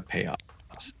getting kind of a payoff,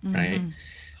 right?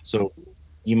 So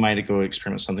you might go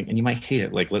experiment with something and you might hate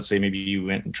it. Like, let's say maybe you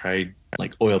went and tried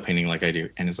like oil painting like I do,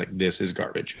 and it's like, this is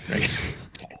garbage, right?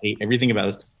 I hate everything about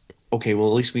it. Okay, well,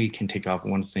 at least we can take off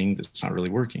one thing that's not really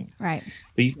working. Right.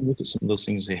 But you can look at some of those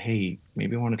things and say, hey,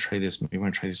 maybe I want to try this, maybe I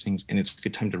want to try these things. And it's a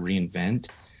good time to reinvent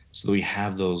so that we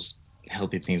have those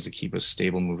healthy things that keep us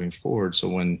stable moving forward. So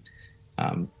when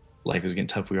life is getting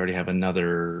tough, we already have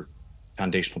another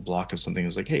foundational block of something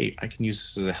that's like, hey, I can use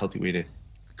this as a healthy way to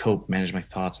cope, manage my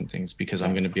thoughts and things, because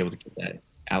I'm going to be able to get that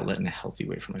outlet in a healthy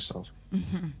way for myself.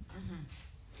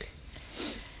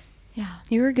 Yeah.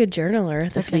 You were a good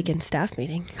journaler this week in staff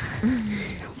meeting.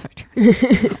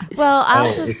 Well, I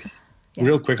also,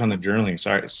 Real quick on the journaling.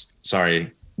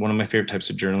 Sorry. One of my favorite types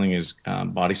of journaling is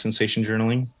body sensation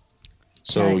journaling.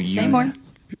 So Right, Say more.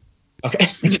 Okay.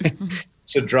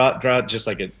 So draw just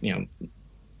like a,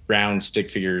 round stick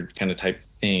figure kind of type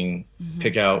thing.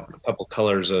 Pick out a couple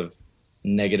colors of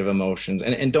negative emotions,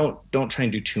 and don't try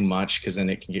and do too much, because then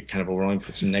it can get kind of overwhelming.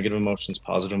 Put some negative emotions,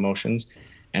 positive emotions,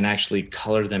 and actually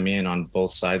color them in on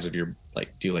both sides of your,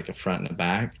 like, do like a front and a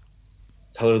back.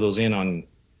 Color those in on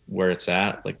where it's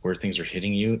at, like where things are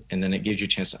hitting you, and then it gives you a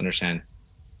chance to understand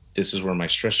this is where my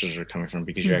stressors are coming from,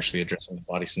 because you're actually addressing the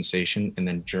body sensation and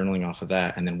then journaling off of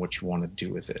that, and then what you want to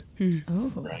do with it.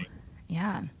 Oh, Right.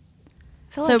 yeah.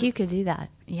 I feel So- like you could do that.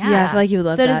 Yeah. I feel like you would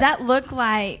love so that. does that look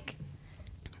like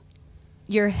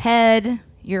your head,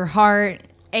 your heart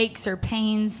aches or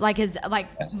pains? Like, is like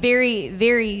very,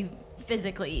 very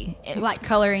physically, like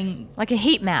coloring Like a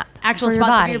heat map. actual for your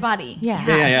spots body. of your body? Yeah.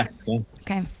 Yeah.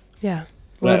 Okay. Yeah.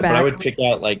 But I would pick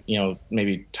out, like,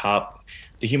 maybe top.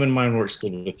 The human mind works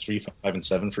good with 3, 5, and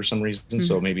 7 for some reason.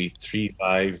 So maybe 3,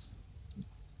 5,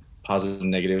 positive,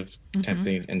 negative type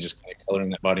things, and just kind of coloring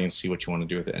that body and see what you want to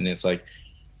do with it. And it's like,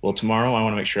 well, tomorrow I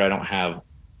want to make sure I don't have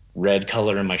red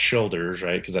color in my shoulders,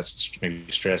 right? Because that's maybe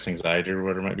stress, anxiety, or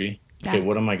whatever it might be. Okay, Yeah.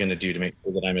 what am I going to do to make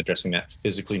sure that I'm addressing that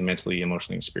physically, mentally,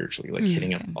 emotionally, and spiritually, like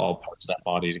hitting up all parts of that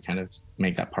body to kind of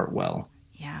make that part well.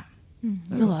 Yeah.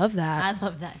 I love that. I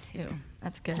love that too.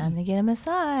 That's good. Time to get a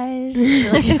massage.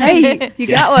 Hey, you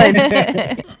got one.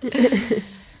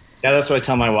 Yeah, that's what I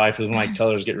tell my wife when my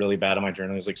colors get really bad on my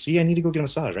journal. It's like, see, I need to go get a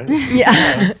massage, right?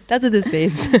 Yeah. That's what this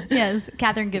means. Yes.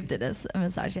 Catherine gifted us a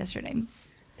massage yesterday.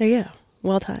 There you go.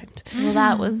 Well timed. Well,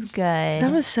 that was good.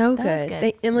 That was so That was good.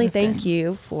 good. Emily, That was thank good.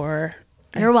 you for.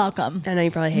 You're welcome. I know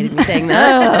you probably hated me saying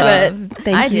that, but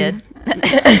thank I you. did.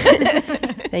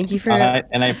 Thank you for.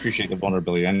 And I appreciate the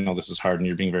vulnerability. I know this is hard, and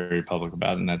you're being very public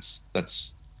about it, and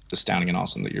that's astounding and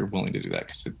awesome that you're willing to do that,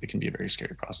 because it can be a very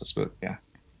scary process. But yeah.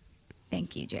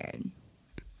 Thank you, Jared.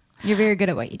 You're very good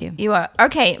at what you do. You are.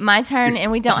 Okay, my turn, and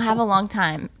we don't have a long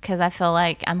time because I feel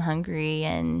like I'm hungry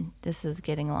and this is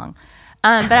getting long.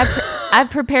 But I've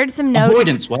prepared some notes.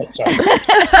 Avoidance, what? Sorry.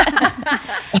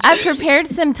 I've prepared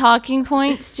some talking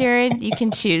points, Jared. You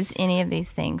can choose any of these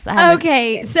things. I haven't-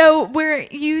 Okay, so where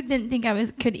you didn't think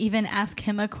could even ask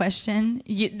him a question.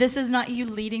 This is not you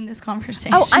leading this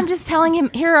conversation. Oh, I'm just telling him,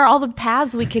 here are all the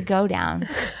paths we could go down.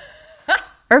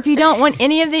 Or if you don't want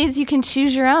any of these, you can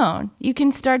choose your own. You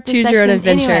can start the Choose your own session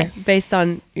adventure anyway. based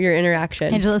on your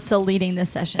interaction. Angela's still leading this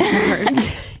session first.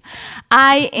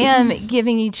 I am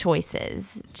giving you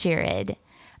choices, Jared.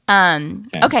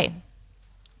 Okay.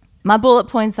 My bullet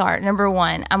points are, number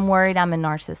 1, I'm worried I'm a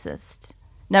narcissist.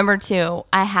 Number 2,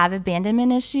 I have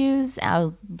abandonment issues. I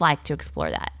would like to explore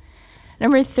that.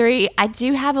 Number 3, I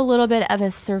do have a little bit of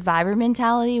a survivor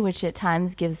mentality, which at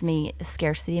times gives me a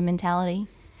scarcity mentality.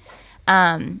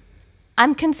 I'm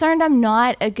concerned I'm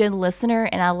not a good listener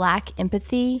and I lack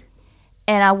empathy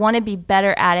and I want to be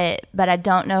better at it, but I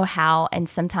don't know how. And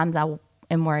sometimes I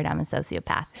am worried I'm a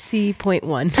sociopath.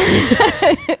 C.1.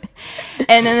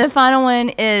 And then the final one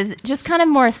is just kind of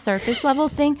more a surface level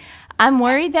thing. I'm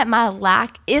worried that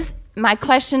my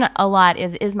question a lot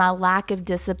is my lack of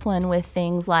discipline with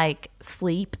things like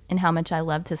sleep and how much I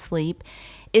love to sleep.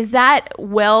 Is that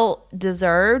well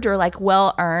deserved or like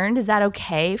well earned? Is that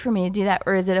okay for me to do that?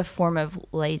 Or is it a form of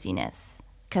laziness?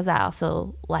 Because I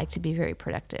also like to be very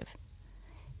productive.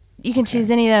 You can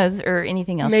choose any of those or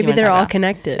anything else. Maybe they're all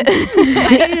connected. I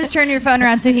need to just turn your phone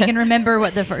around so he can remember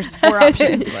what the first 4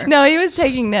 options were. No, he was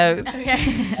taking notes. Okay.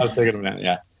 I was thinking of that,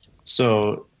 yeah.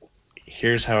 So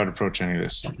here's how I'd approach any of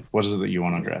this. What is it that you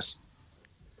want to address?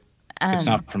 It's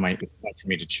not for me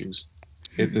to choose.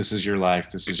 This is your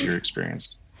life. This is your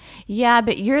experience. Yeah,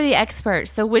 but you're the expert.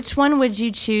 So which one would you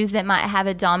choose that might have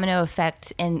a domino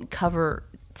effect and cover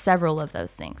several of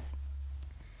those things?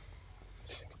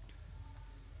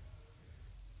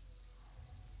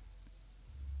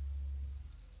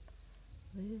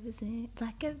 Losing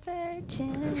like a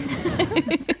virgin.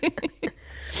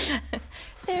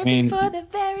 There for the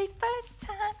very first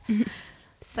time.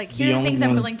 Like, here are the things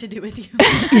I'm willing to do with you.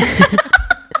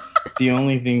 The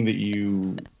only thing that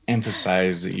you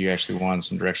emphasized that you actually wanted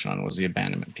some direction on was the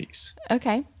abandonment piece.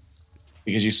 Okay.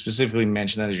 Because you specifically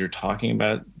mentioned that as you're talking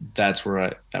about it, that's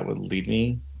where that would lead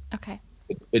me. Okay.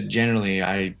 But generally,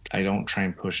 I don't try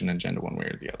and push an agenda one way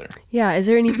or the other. Yeah. Is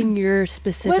there anything you're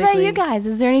specifically... What about you guys?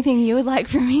 Is there anything you would like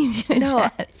for me to address? No,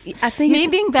 I think me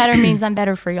being better means I'm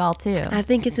better for y'all too. I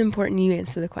think it's important you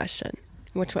answer the question.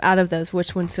 Which out of those,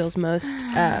 which one feels most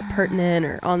pertinent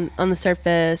or on the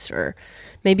surface, or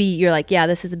maybe you're like, yeah,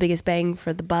 this is the biggest bang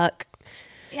for the buck.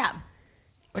 Yeah.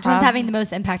 Which one's having the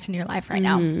most impact in your life right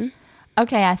now?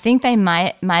 Okay, I think they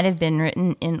might have been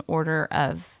written in order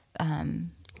of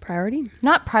Priority?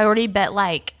 not priority, but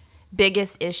like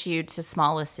biggest issue to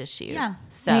smallest issue. Yeah.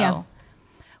 So Yeah.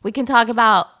 we can talk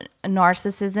about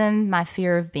narcissism, my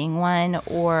fear of being one,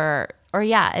 or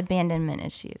abandonment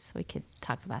issues. We could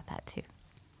talk about that too.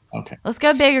 Okay. Let's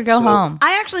go big or go home.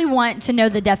 I actually want to know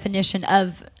the definition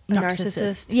of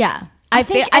narcissist. Yeah. I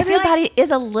think feel like- everybody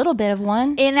is a little bit of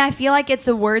one. and I feel like it's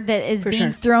a word that is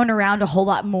being sure. thrown around a whole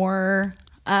lot more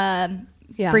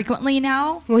frequently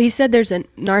now. Well, he said there's a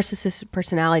narcissistic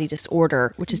personality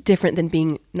disorder, which is different than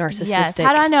being narcissistic. Yes.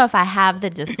 How do I know if I have the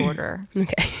disorder?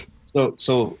 Okay.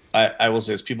 So I will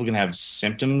say this: people can have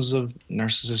symptoms of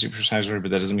narcissistic personality disorder,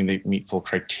 but that doesn't mean they meet full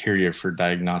criteria for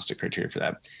diagnostic criteria for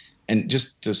that. And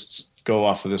just go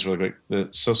off of this really quick, the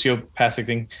sociopathic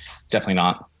thing, definitely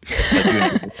not.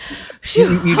 Like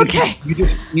Okay.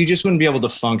 You just wouldn't be able to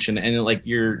function, and like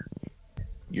your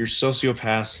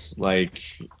sociopaths, like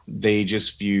they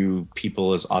just view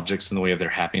people as objects in the way of their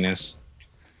happiness.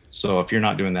 So if you're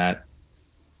not doing that,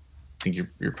 I think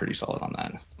you're pretty solid on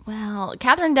that. Well,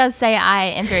 Catherine does say I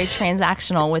am very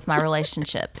transactional with my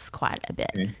relationships quite a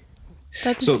bit.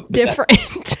 That's So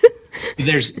different.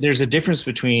 There's a difference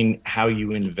between how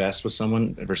you invest with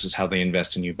someone versus how they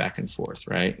invest in you back and forth,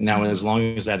 right? Now, as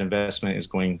long as that investment is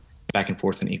going back and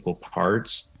forth in equal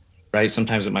parts, right?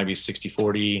 Sometimes it might be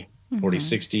 60-40,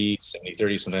 40-60,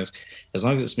 70-30 sometimes, as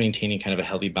long as it's maintaining kind of a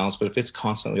healthy balance. But if it's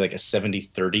constantly like a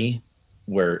 70-30,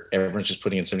 where everyone's just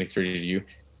putting in 70-30 to you,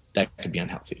 that could be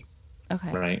unhealthy,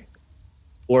 Okay. right?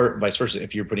 Or vice versa.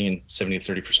 If you're putting in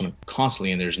 70-30 for someone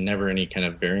constantly and there's never any kind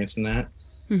of variance in that,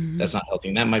 that's not healthy.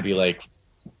 And that might be like,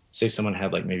 say someone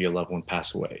had like maybe a loved one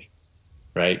pass away,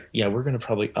 right? Yeah, we're going to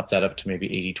probably up that up to maybe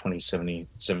 80-20,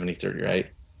 70-30, right?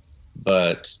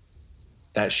 But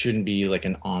that shouldn't be like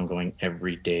an ongoing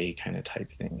everyday kind of type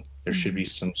thing. There should be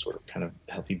some sort of kind of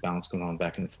healthy balance going on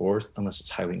back and forth, unless it's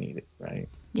highly needed, right?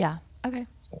 Yeah. Okay.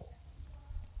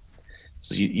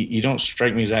 So you don't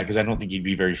strike me as that, because I don't think you'd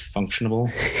be very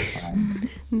functional.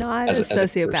 Not As a a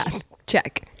sociopath.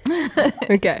 Check.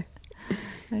 Okay.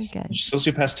 Okay.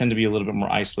 Sociopaths tend to be a little bit more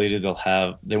isolated.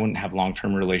 They wouldn't have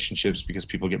long-term relationships because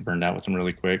people get burned out with them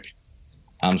really quick.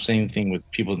 Same thing with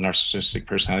people with narcissistic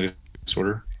personality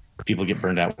disorder. People get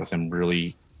burned out with them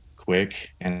really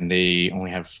quick, and they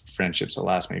only have friendships that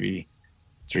last maybe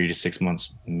 3 to 6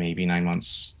 months, maybe 9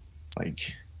 months.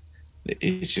 Like,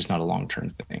 it's just not a long-term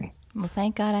thing. Well,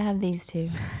 thank God I have these two.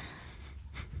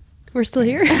 We're still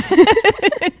here.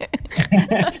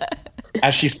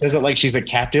 As she says it like she's a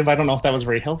captive, I don't know if that was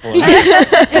very helpful.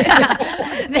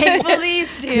 Thankful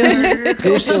these two.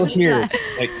 They're still here.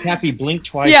 Like, Kathy, blink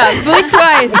twice. Yeah, blink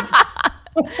twice.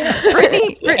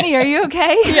 Brittany, are you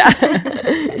okay? Yeah.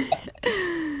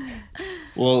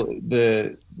 Well,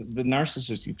 the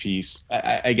narcissistic piece,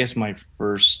 I guess my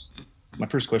first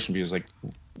question is like,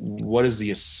 what is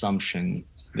the assumption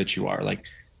that you are? Like,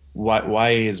 why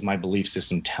is my belief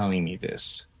system telling me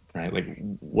this? Right? Like,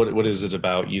 what is it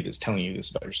about you that's telling you this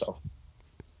about yourself?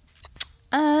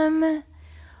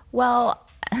 Well,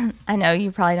 I know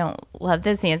you probably don't love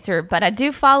this answer, but I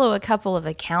do follow a couple of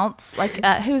accounts. Like,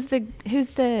 who's the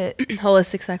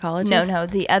Holistic psychologist. No,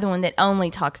 the other one that only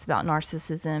talks about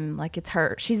narcissism. Like, it's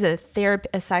her. She's a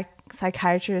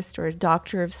psychiatrist or a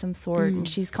doctor of some sort, and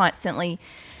she's constantly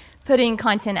putting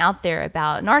content out there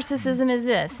about narcissism is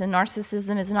this and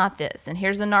narcissism is not this, and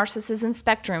here's a narcissism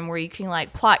spectrum where you can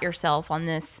like plot yourself on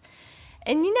this.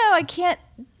 And I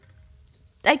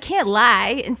can't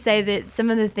lie and say that some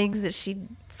of the things that she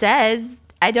says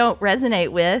I don't resonate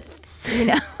with,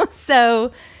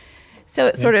 so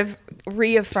it sort of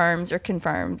reaffirms or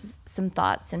confirms some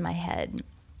thoughts in my head.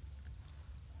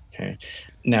 Okay.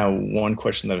 Now, one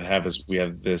question that I have is, we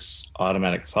have this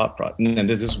automatic thought process, and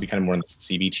this would be kind of more in the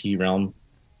CBT realm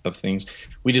of things.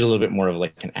 We did a little bit more of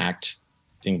like an ACT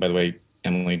thing, by the way,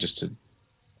 Emily, just to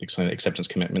explain the acceptance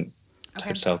commitment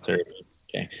type style therapy.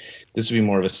 Okay. This would be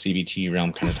more of a CBT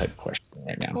realm kind of type question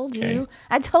right now.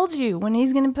 I told you when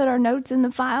he's going to put our notes in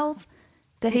the files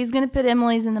that he's going to put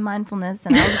Emily's in the mindfulness,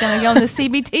 and I was going to go in the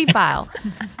CBT file.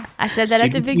 I said that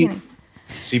at the beginning.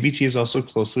 CBT is also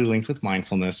closely linked with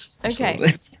mindfulness. Okay.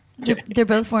 They're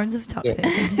both forms of talk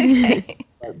therapy.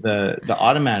 The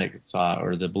automatic thought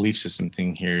or the belief system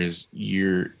thing here is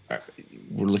we're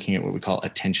looking at what we call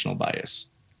attentional bias.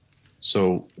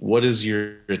 So what is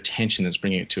your attention that's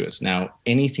bringing it to us? Now,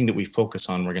 anything that we focus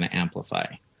on, we're going to amplify,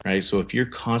 right? So if you're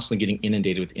constantly getting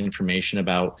inundated with information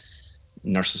about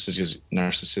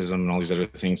narcissism and all these other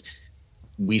things,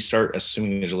 we start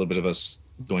assuming there's a little bit of us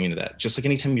going into that. Just like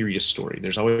anytime you read a story,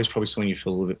 there's always probably someone you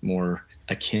feel a little bit more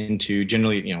akin to.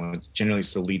 Generally,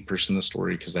 it's the lead person in the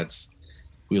story, because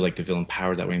we like to feel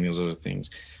empowered that way, and those other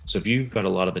things. So if you've got a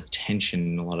lot of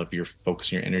attention, a lot of your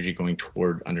focus and your energy going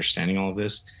toward understanding all of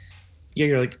this, yeah,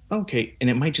 you're like, okay. And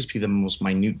it might just be the most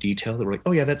minute detail that we're like,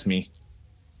 oh yeah, that's me.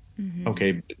 Mm-hmm.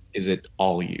 Okay. But is it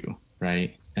all you?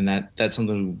 Right. And that's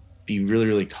something to be really,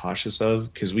 really cautious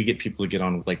of, because we get people to get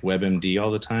on like WebMD all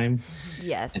the time.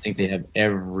 Yes. I think they have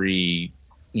every,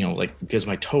 like, because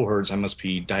my toe hurts, I must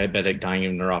be diabetic, dying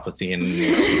of neuropathy. And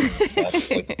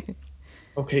like,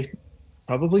 okay,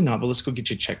 probably not, but let's go get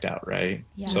you checked out. Right.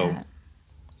 Yeah.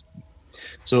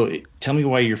 So tell me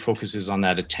why your focus is on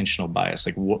that attentional bias.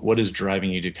 Like, what is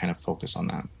driving you to kind of focus on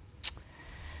that?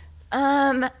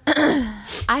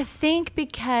 I think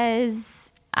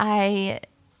because I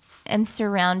am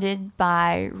surrounded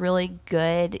by really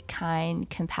good, kind,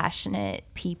 compassionate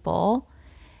people,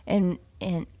 and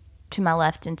to my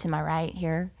left and to my right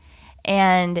here.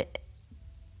 And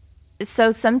so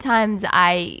sometimes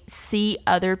I see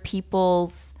other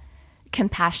people's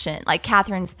compassion, like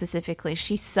Catherine specifically.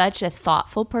 She's such a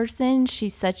thoughtful person.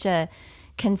 She's such a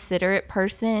considerate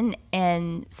person,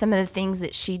 and some of the things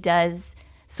that she does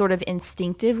sort of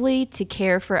instinctively to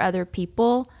care for other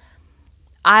people,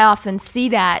 I often see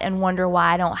that and wonder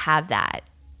why I don't have that.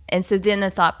 And so then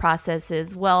the thought process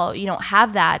is, well, you don't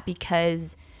have that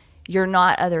because you're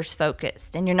not others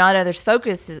focused, and you're not others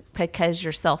focused because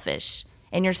you're selfish,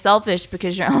 and you're selfish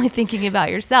because you're only thinking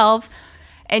about yourself.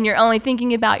 And you're only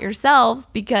thinking about yourself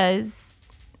because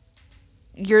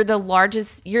you're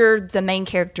the main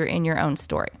character in your own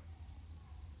story.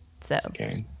 So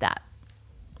that.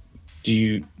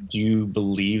 Do you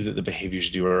believe that the behaviors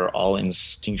you do are all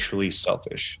instinctually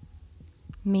selfish?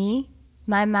 Me?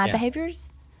 My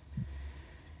behaviors?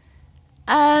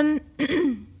 No,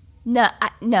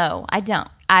 I don't.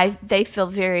 They feel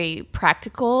very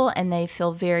practical, and they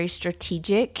feel very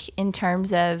strategic in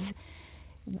terms of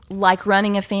like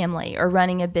running a family or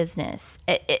running a business.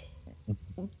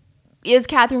 Is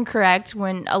Catherine correct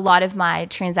when a lot of my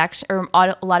a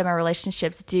lot of my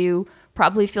relationships do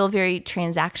probably feel very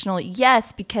transactional?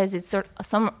 Yes, because it's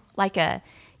some like a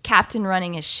captain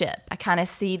running a ship. I kind of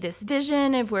see this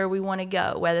vision of where we want to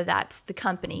go, whether that's the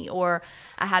company, or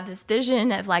I have this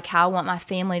vision of like how I want my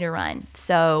family to run.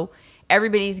 So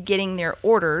everybody's getting their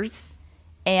orders,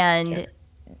 and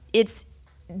it's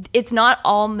not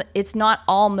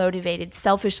all motivated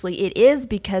selfishly. It is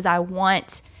because I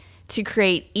want to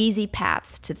create easy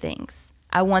paths to things.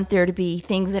 I want there to be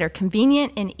things that are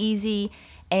convenient and easy,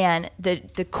 and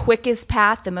the quickest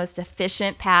path, the most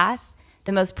efficient path,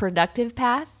 the most productive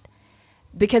path,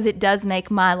 because it does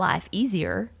make my life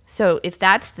easier. So if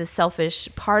that's the selfish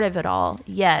part of it all,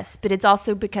 yes, but it's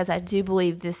also because I do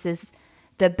believe this is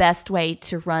the best way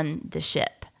to run the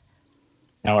ship.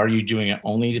 Now, are you doing it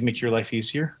only to make your life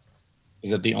easier? Is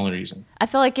that the only reason? I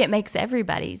feel like it makes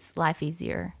everybody's life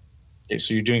easier. Okay,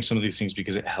 so you're doing some of these things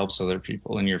because it helps other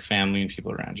people and your family and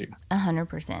people around you.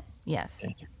 100%, yes.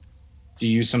 Okay. Do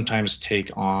you sometimes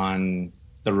take on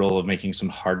the role of making some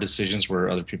hard decisions where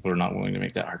other people are not willing to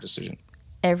make that hard decision?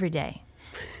 Every day.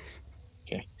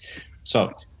 Okay.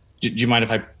 So do you mind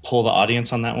if I pull the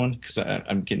audience on that one? Because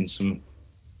I'm getting some,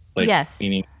 like, yes.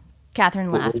 meaning.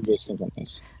 Catherine What laughed. do you guys think on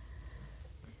this?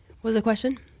 What was the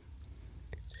question?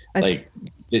 Like,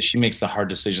 that she makes the hard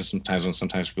decisions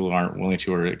sometimes people aren't willing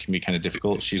to, or it can be kind of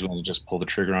difficult. She's willing to just pull the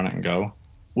trigger on it and go,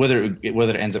 whether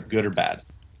it ends up good or bad.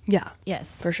 Yeah.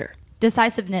 Yes. For sure.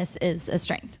 Decisiveness is a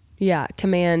strength. Yeah.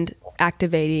 Command,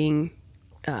 activating,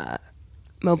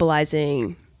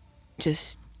 mobilizing,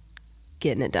 just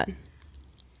getting it done.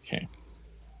 Okay.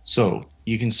 So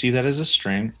you can see that as a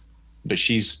strength, but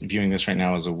she's viewing this right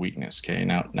now as a weakness. Okay.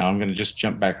 Now I'm going to just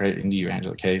jump back right into you,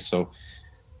 Angela. Okay. So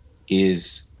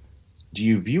do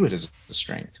you view it as a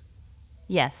strength?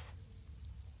 Yes.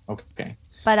 Okay.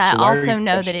 But I So why are also you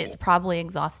know that questioning it's it? probably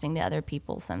exhausting to other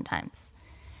people sometimes.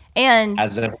 And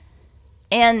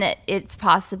And that it's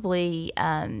possibly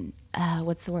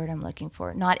what's the word I'm looking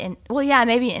for?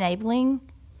 Maybe enabling.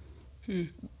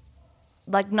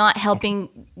 Like not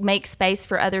helping make space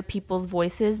for other people's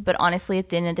voices, but honestly at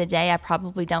the end of the day I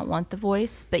probably don't want the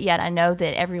voice, but yet I know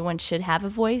that everyone should have a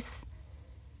voice.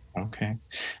 Okay.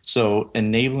 So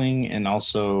enabling and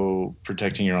also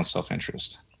protecting your own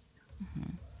self-interest.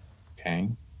 Mm-hmm. Okay.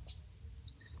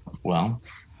 Well,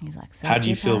 He's like, how do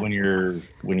you feel sociopath.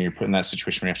 when you're put in that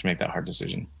situation where you have to make that hard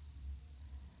decision?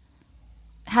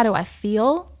 How do I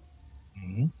feel?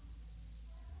 Mm-hmm.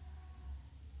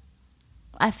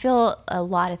 I feel a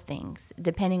lot of things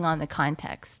depending on the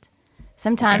context.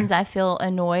 Sometimes I feel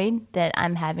annoyed that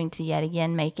I'm having to yet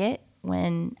again make it,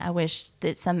 when I wish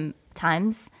that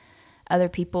sometimes other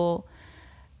people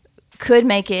could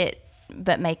make it,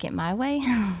 but make it my way.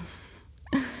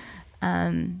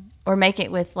 Or make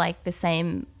it with like the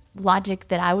same logic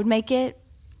that I would make it.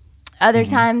 Other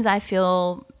times I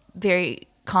feel very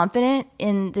confident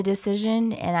in the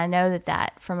decision, and I know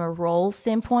that from a role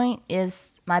standpoint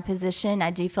is my position. I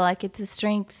do feel like it's a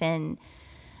strength, and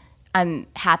I'm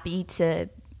happy to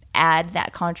add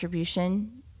that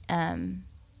contribution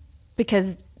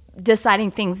because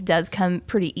deciding things does come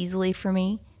pretty easily for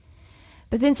me.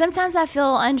 But then sometimes I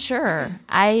feel unsure.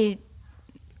 I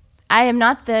am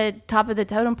not the top of the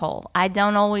totem pole. I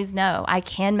don't always know. I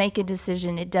can make a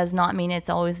decision. It does not mean it's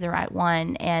always the right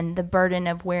one. And the burden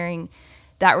of wearing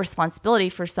that responsibility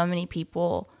for so many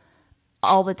people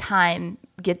all the time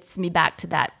gets me back to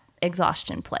that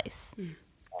exhaustion place.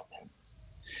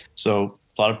 So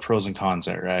a lot of pros and cons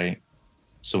there, right?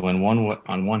 So on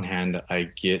one hand, I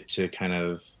get to kind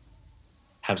of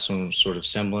have some sort of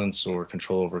semblance or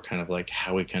control over kind of like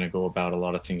how we kind of go about a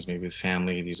lot of things, maybe with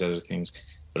family, these other things.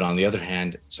 But on the other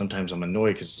hand, sometimes I'm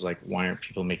annoyed because it's like, why aren't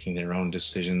people making their own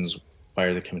decisions? Why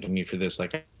are they coming to me for this?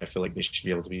 Like, I feel like they should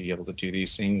be able to do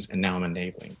these things, and now I'm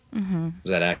enabling. Mm-hmm. Is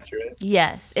that accurate?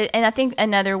 Yes. And I think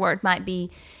another word might be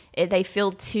they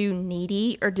feel too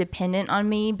needy or dependent on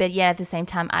me, but yet at the same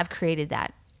time, I've created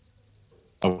that.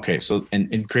 Okay. So,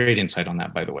 and great insight on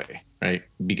that, by the way, right?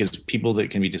 Because people that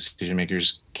can be decision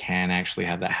makers can actually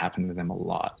have that happen to them a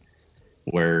lot,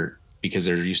 because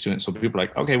they're used to it. So people are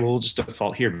like, okay, well, we'll just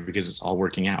default here because it's all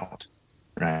working out,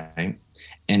 right?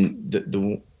 And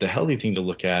the healthy thing to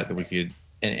look at that we could,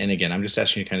 and again, I'm just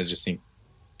asking you kind of just think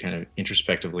kind of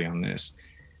introspectively on this.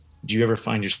 Do you ever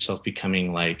find yourself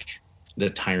becoming like the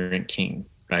tyrant king,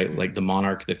 right? Like the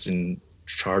monarch that's in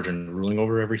charge and ruling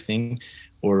over everything?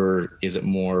 Or is it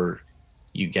more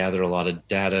you gather a lot of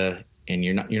data and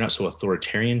you're not so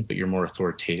authoritarian, but you're more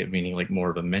authoritative, meaning like more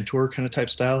of a mentor kind of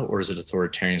type style? Or is it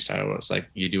authoritarian style where it's like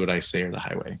you do what I say or the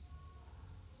highway?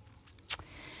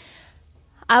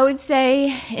 I would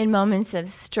say in moments of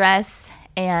stress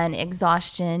and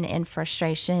exhaustion and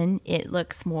frustration, it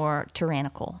looks more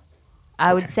tyrannical.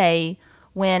 I would say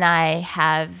when I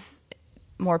have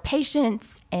more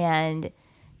patience, and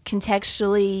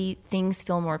contextually things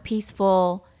feel more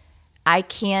peaceful. I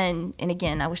can, and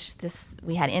again, I wish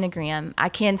we had Enneagram. I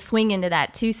can swing into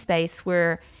that 2 space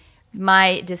where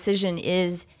my decision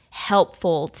is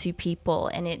helpful to people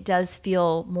and it does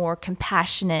feel more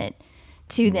compassionate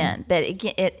to them. But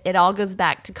again, it all goes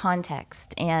back to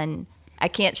context, and I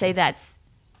can't say that's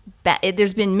bad.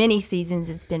 There's been many seasons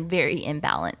it's been very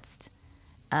imbalanced.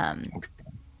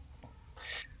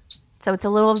 So it's a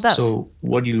little of both. So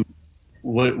what do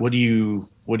you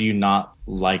not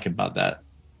like about that?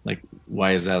 Like,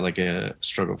 why is that like a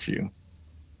struggle for you?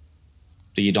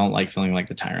 That you don't like feeling like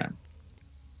the tyrant?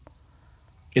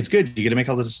 It's good. You get to make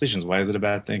all the decisions. Why is it a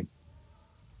bad thing?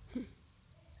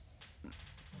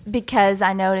 Because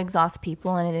I know it exhausts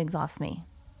people and it exhausts me.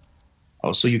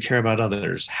 Oh, so you care about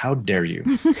others. How dare you?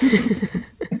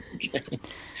 Okay.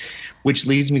 Which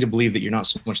leads me to believe that you're not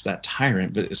so much that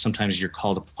tyrant, but sometimes you're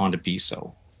called upon to be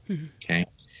so. Okay.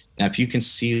 Now, if you can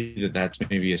see that that's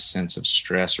maybe a sense of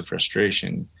stress or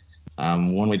frustration,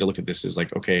 one way to look at this is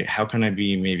like, okay, how can I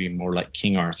be maybe more like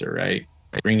King Arthur, right?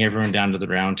 Bring everyone down to the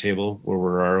round table where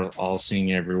we're all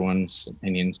seeing everyone's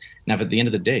opinions. Now, if at the end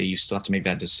of the day, you still have to make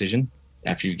that decision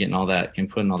after you're getting all that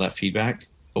input and all that feedback,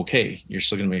 okay, you're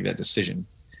still going to make that decision.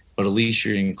 But at least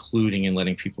you're including and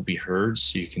letting people be heard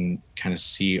so you can kind of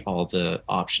see all the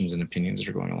options and opinions that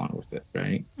are going along with it,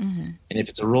 right? Mm-hmm. And if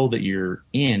it's a role that you're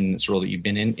in, it's a role that you've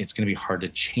been in, it's going to be hard to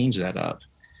change that up.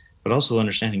 But also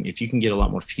understanding if you can get a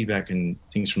lot more feedback and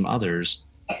things from others,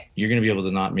 you're going to be able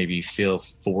to not maybe feel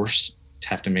forced to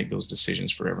have to make those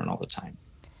decisions forever and all the time,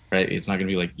 right? It's not going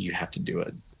to be like you have to do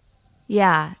it.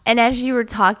 Yeah. And as you were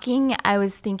talking, I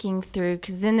was thinking through,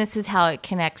 because then this is how it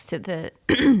connects to the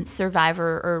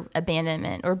survivor or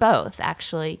abandonment, or both,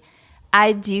 actually.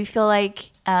 I do feel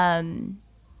like,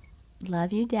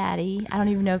 love you, Daddy. I don't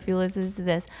even know if he listens to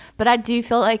this, but I do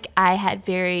feel like I had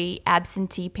very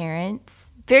absentee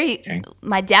parents.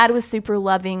 My dad was super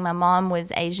loving. My mom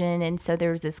was Asian, and so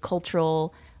there was this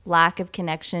cultural lack of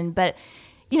connection. But,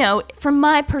 you know, from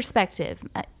my perspective,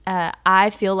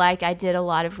 I feel like I did a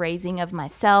lot of raising of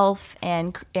myself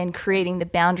and creating the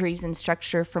boundaries and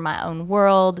structure for my own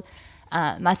world.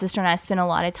 My sister and I spent a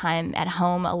lot of time at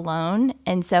home alone,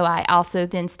 and so I also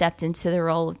then stepped into the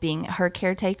role of being her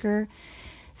caretaker.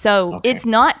 So It's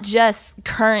not just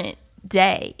current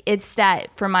day. It's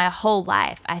that for my whole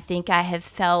life, I think I have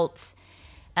felt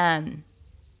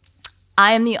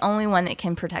I am the only one that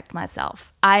can protect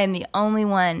myself. I am the only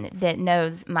one that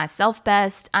knows myself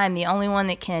best. I'm the only one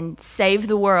that can save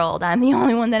the world. I'm the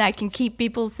only one that I can keep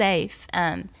people safe.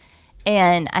 And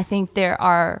I think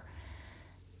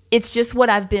it's just what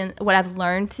I've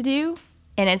learned to do.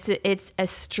 And it's a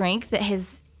strength that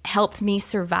has helped me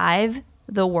survive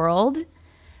the world.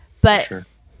 But sure.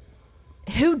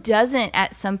 Who doesn't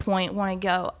at some point want to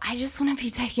go, I just want to be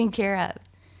taken care of?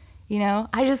 You know,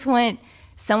 I just want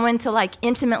someone to like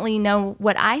intimately know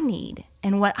what I need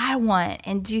and what I want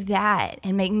and do that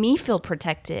and make me feel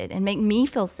protected and make me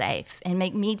feel safe and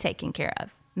make me taken care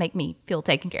of, make me feel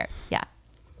taken care of. Yeah.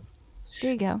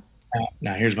 There you go.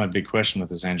 Now, here's my big question with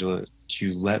this, Angela. Do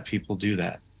you let people do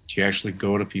that? Do you actually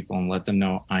go to people and let them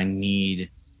know, I need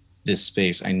this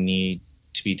space. I need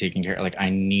to be taken care of. Like, I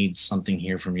need something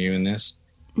here from you in this.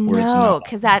 No,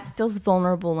 because that feels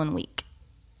vulnerable and weak.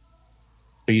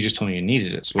 But you just told me you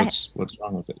needed it. So what's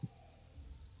wrong with it?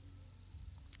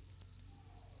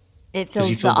 It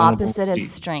feels the opposite of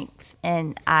strength.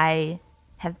 And I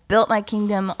have built my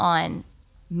kingdom on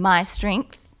my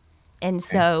strength. And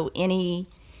so any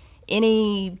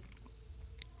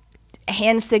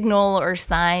hand signal or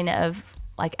sign of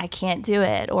like, I can't do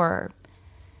it or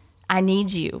I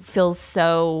need you feels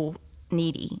so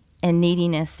needy. And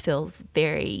neediness feels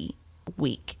very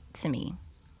weak to me.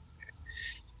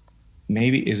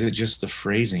 Maybe is it just the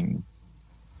phrasing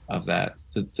of that,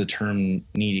 the term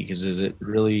needy? Because is it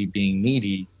really being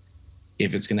needy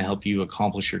if it's going to help you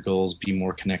accomplish your goals, be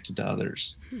more connected to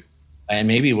others? And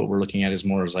maybe what we're looking at is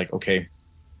more as like, okay,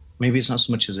 maybe it's not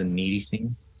so much as a needy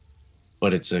thing,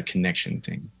 but it's a connection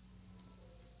thing.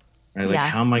 Right? Like,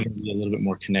 how am I going to be a little bit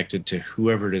more connected to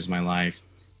whoever it is in my life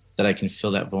that I can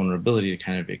feel that vulnerability to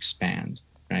kind of expand,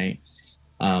 right?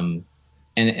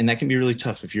 And that can be really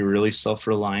tough if you're really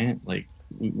self-reliant. Like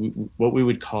what we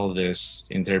would call this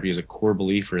in therapy is a core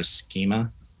belief or a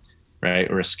schema, right?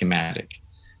 Or a schematic.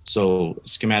 So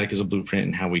schematic is a blueprint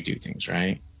in how we do things,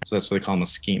 right? So that's what they call them, a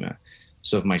schema.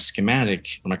 So if my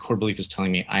schematic or my core belief is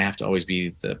telling me I have to always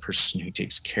be the person who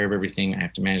takes care of everything, I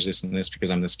have to manage this and this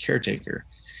because I'm this caretaker.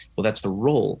 Well, that's the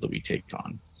role that we take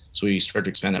on. So we start to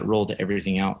expand that role to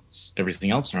everything else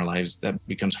in our lives. That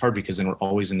becomes hard because then we're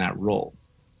always in that role.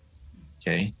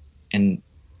 Okay. And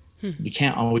we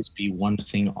can't always be one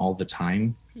thing all the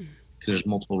time because there's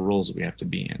multiple roles that we have to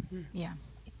be in. Yeah.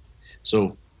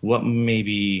 So what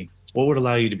would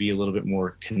allow you to be a little bit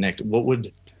more connected? What's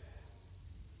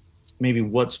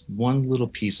one little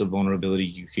piece of vulnerability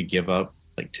you could give up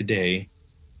like today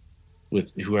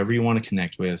with whoever you want to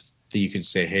connect with that you could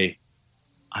say, hey,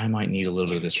 I might need a little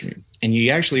bit of this from you. And you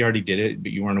actually already did it,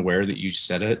 but you weren't aware that you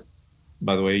said it.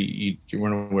 By the way, you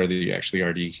weren't aware that you actually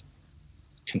already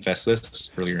confessed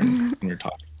this earlier in your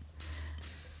talk.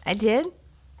 I did?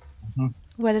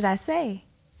 What did I say?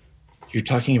 You're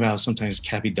talking about sometimes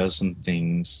Cappy does some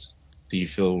things that you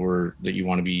feel that you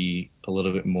want to be a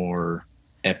little bit more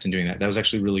apt in doing that. That was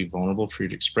actually really vulnerable for you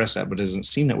to express that, but it doesn't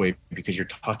seem that way because you're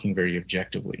talking very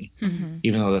objectively,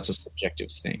 even though that's a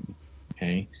subjective thing.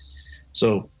 Okay.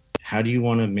 So how do you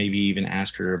want to maybe even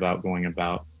ask her about going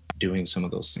about doing some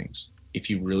of those things? If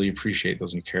you really appreciate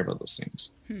those and you care about those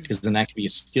things, because then that could be a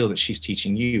skill that she's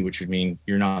teaching you, which would mean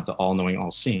you're not the all-knowing,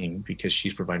 all-seeing because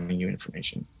she's providing you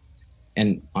information.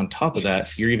 And on top of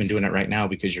that, you're even doing it right now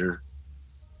because you're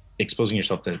exposing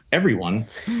yourself to everyone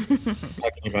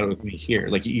talking about it with me here.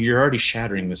 Like you're already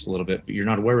shattering this a little bit, but you're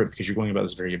not aware of it because you're going about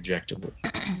this very objectively.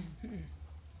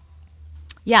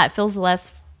 Yeah, it feels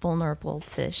less vulnerable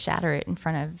to shatter it in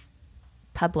front of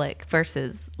public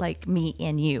versus like me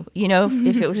and you,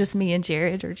 if it was just me and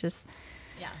Jared or just,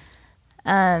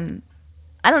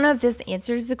 I don't know if this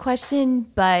answers the question,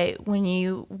 but when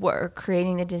you were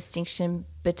creating the distinction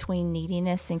between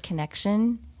neediness and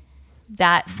connection,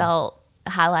 that felt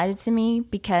highlighted to me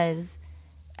because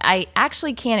I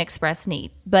actually can't express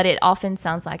need, but it often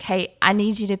sounds like, hey, I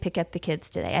need you to pick up the kids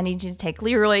today. I need you to take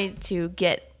Leroy to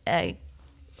get a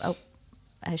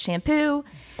shampoo,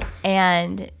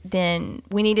 and then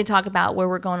we need to talk about where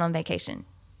we're going on vacation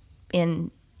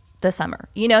in the summer.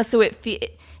 So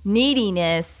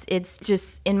neediness, it's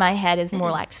just in my head is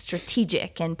more like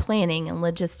strategic and planning and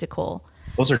logistical.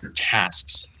 Those are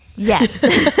tasks. Yes.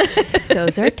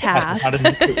 Those are tasks.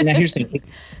 Now here's the thing.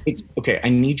 It's okay. I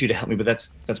need you to help me, but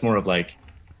that's more of like,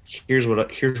 here's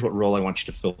what role I want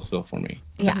you to fulfill for me.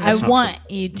 Yeah, I want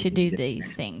you to do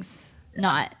these things,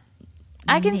 not.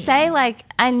 I can say like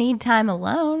I need time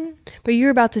alone. But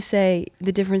you're about to say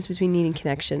the difference between need and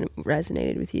connection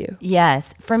resonated with you.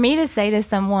 Yes. For me to say to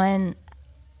someone,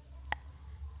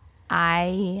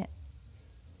 I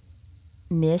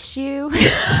miss you,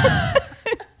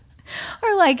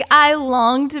 or like I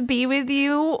long to be with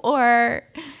you, or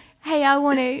hey, I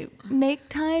want to make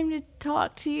time to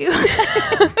talk to you.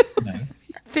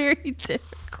 Very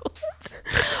difficult.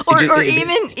 Or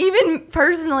even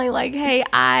personally, like, hey,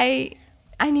 I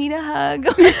need a hug.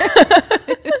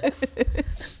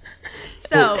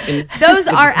 So those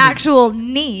are actual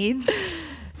needs.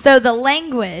 So the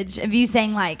language of you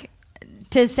saying like,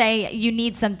 to say you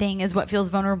need something is what feels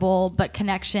vulnerable, but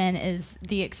connection is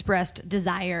the expressed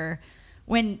desire.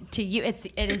 When to you,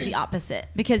 it is the opposite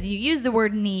because you use the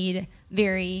word need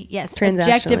very,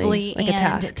 objectively like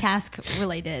and task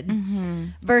related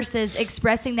versus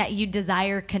expressing that you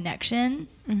desire connection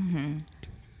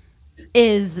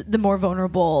is the more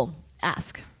vulnerable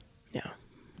ask. Yeah.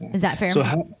 Is that fair? So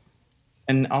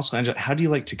and also, Angela, how do you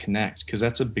like to connect? Because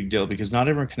that's a big deal because not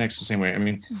everyone connects the same way. I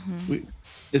mean,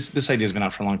 this idea has been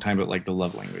out for a long time, but like the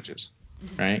love languages,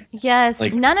 right? Yes.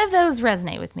 Like, none of those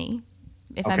resonate with me,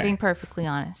 if I'm being perfectly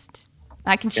honest.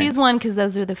 I can choose one because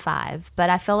those are the 5, but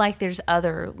I feel like there's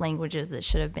other languages that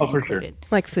should have been included. Sure.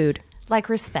 Like food. Like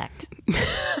respect.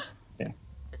 Yeah.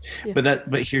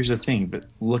 But here's the thing. But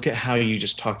look at how you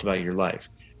just talked about your life.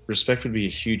 Respect would be a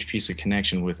huge piece of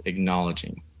connection with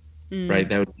acknowledging, right?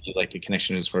 That would be like a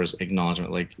connection as far as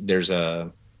acknowledgement. Like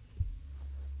that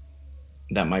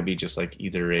might be just like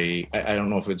either I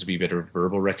don't know if it's be better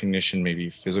verbal recognition,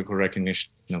 maybe physical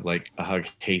recognition of like a hug,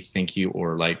 hey, thank you,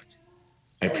 or like,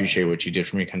 I appreciate what you did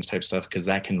for me kind of type stuff, because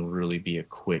that can really be a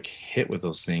quick hit with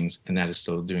those things, and that is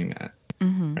still doing that,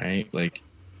 right? Like,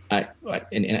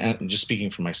 and just speaking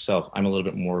for myself, I'm a little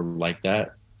bit more like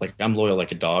that. Like, I'm loyal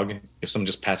like a dog. If someone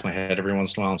just pats my head every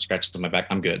once in a while and scratches my back,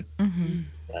 I'm good.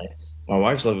 Right? My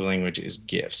wife's love language is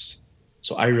gifts.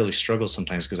 So I really struggle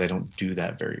sometimes because I don't do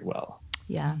that very well.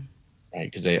 Yeah.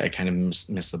 Right? Because I kind of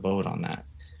miss the boat on that.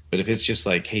 But if it's just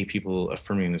like, hey, people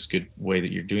affirming this good way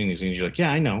that you're doing these things, you're like,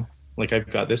 yeah, I know. Like, I've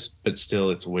got this, but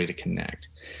still it's a way to connect.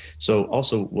 So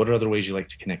also, what are other ways you like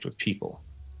to connect with people?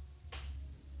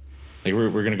 Like, we're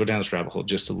going to go down this rabbit hole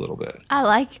just a little bit. I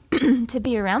like to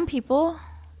be around people,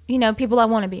 people I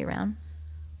want to be around.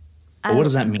 But what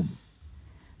does that mean?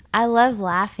 I love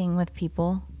laughing with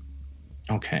people.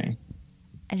 Okay.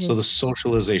 So the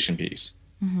socialization piece.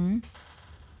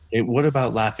 What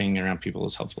about laughing around people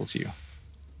is helpful to you?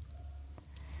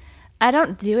 I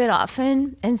don't do it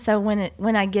often, and so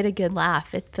when I get a good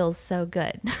laugh, it feels so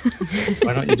good.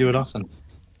 Why don't you do it often?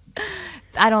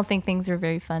 I don't think things are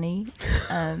very funny.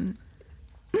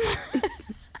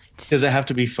 Does it have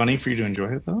to be funny for you to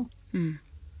enjoy it though?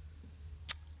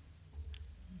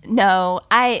 No,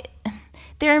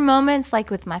 there are moments like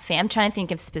with my I'm trying to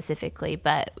think of specifically,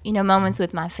 but moments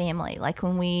with my family, like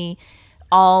when we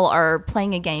all are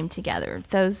playing a game together.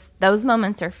 Those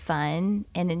moments are fun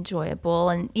and enjoyable,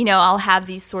 and I'll have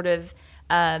these sort of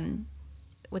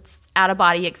what's out of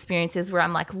body experiences where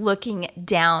I'm like looking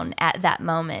down at that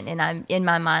moment, and I'm in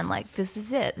my mind like, this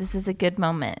is it. This is a good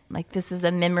moment. Like, this is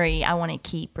a memory I want to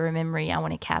keep, or a memory I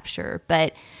want to capture.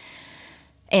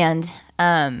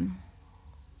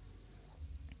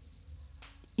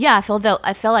 Yeah,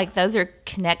 I feel like those are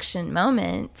connection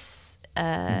moments.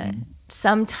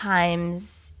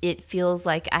 Sometimes it feels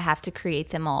like I have to create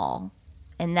them all,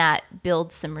 and that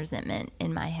builds some resentment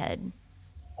in my head.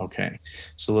 Okay,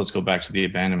 so let's go back to the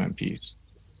abandonment piece.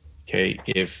 Okay,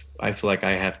 if I feel like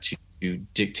I have to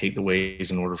dictate the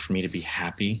ways in order for me to be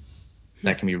happy,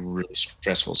 that can be really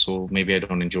stressful. So maybe I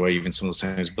don't enjoy even some of those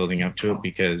times building up to it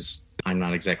because I'm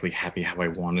not exactly happy how I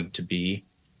wanted to be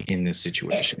in this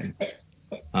situation.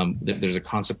 There's a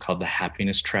concept called the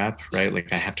happiness trap, right?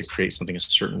 Like I have to create something a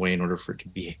certain way in order for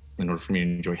me to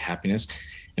enjoy happiness.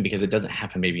 And because it doesn't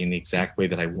happen maybe in the exact way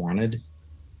that I wanted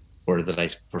or that I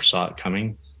foresaw it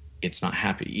coming, it's not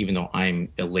happy, even though I'm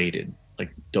elated,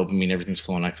 like dopamine, everything's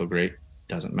flowing, I feel great.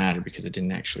 Doesn't matter because it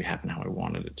didn't actually happen how I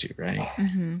wanted it to, right?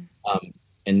 Mm-hmm.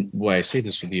 And why I say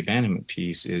this with the abandonment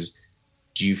piece is,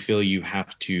 do you feel you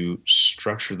have to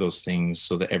structure those things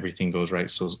so that everything goes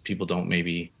right, so people don't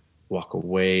maybe walk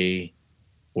away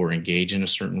or engage in a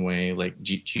certain way? Like,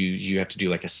 do you have to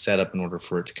do like a setup in order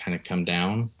for it to kind of come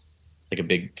down, like a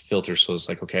big filter? So it's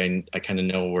like, okay, I kind of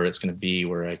know where it's going to be,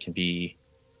 where I can be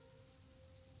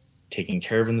taken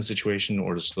care of in the situation,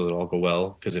 or so it'll all go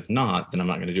well. Because if not, then I'm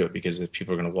not going to do it, because if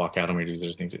people are going to walk out on me to do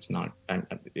those things, it's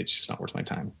just not worth my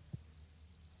time.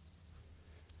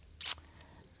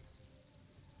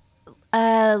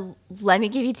 Let me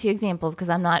give you 2 examples because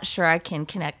I'm not sure I can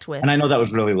connect with. And I know that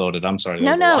was really loaded. I'm sorry.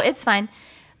 No, it's fine.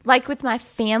 Like with my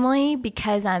family,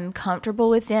 because I'm comfortable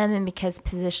with them and because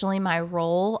positionally my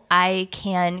role, I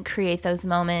can create those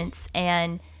moments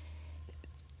and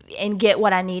get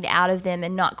what I need out of them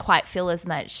and not quite feel as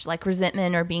much like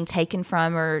resentment or being taken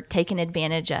from or taken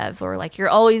advantage of, or like you're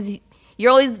always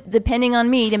depending on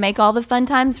me to make all the fun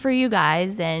times for you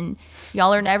guys and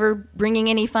y'all are never bringing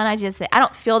any fun ideas. I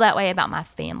don't feel that way about my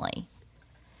family.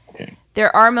 Okay.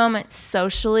 There are moments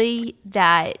socially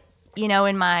that,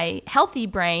 in my healthy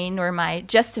brain or my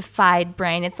justified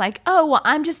brain, it's like, oh, well,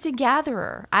 I'm just a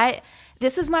gatherer.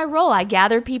 This is my role. I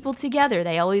gather people together.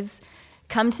 They always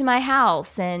come to my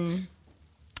house and,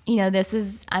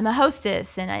 I'm a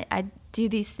hostess and I do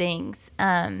these things.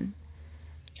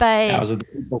 But now, is it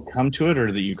that people come to it,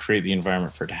 or that you create the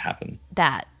environment for it to happen?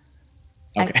 That.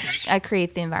 Okay. I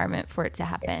create the environment for it to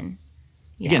happen.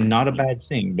 Yeah. Again, not a bad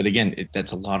thing, but again,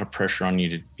 that's a lot of pressure on you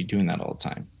to be doing that all the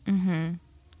time. Mm-hmm.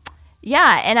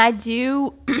 Yeah, and I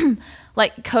do,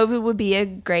 like COVID would be a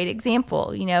great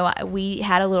example. We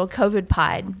had a little COVID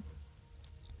pod,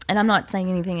 and I'm not saying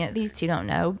anything that these 2 don't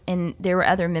know, and there were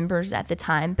other members at the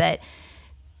time, but,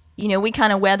 we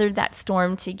kind of weathered that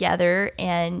storm together,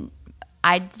 and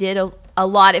I did a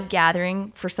lot of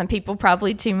gathering. For some people,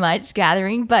 probably too much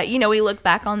gathering, but we look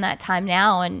back on that time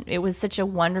now, and it was such a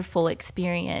wonderful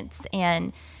experience,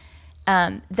 and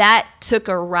that took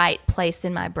a right place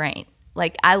in my brain.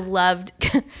 Like I loved,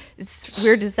 it's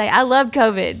weird to say, I love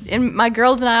COVID, and my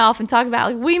girls and I often talk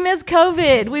about like we miss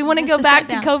COVID. We want to go back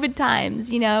to COVID times,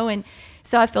 and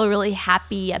so I feel really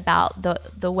happy about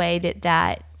the way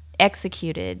that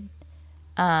executed.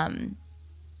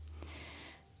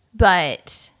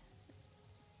 But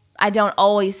I don't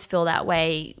always feel that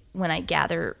way when I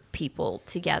gather people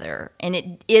together. And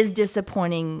it is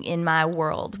disappointing in my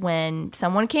world when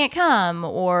someone can't come,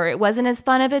 or it wasn't as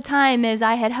fun of a time as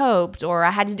I had hoped, or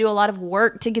I had to do a lot of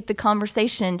work to get the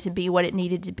conversation to be what it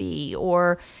needed to be,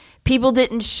 or people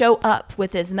didn't show up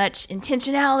with as much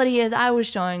intentionality as I was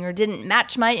showing, or didn't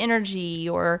match my energy,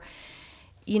 or,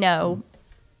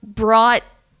 brought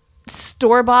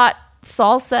store-bought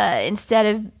salsa instead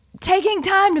of taking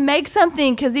time to make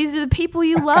something because these are the people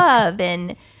you love.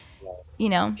 And,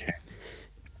 Okay.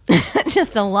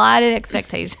 just a lot of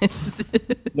expectations.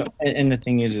 No, and the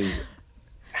thing is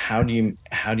how do you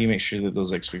make sure that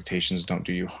those expectations don't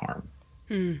do you harm?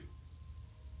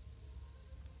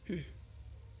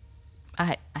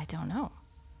 I don't know.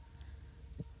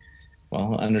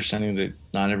 Well, understanding that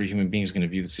not every human being is going to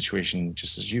view the situation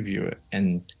just as you view it.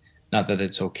 And Not that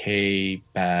it's okay,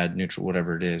 bad, neutral,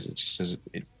 whatever it is. It just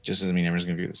doesn't mean everyone's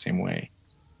going to view it the same way.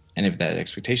 And if that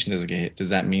expectation doesn't get hit, does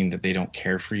that mean that they don't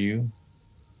care for you?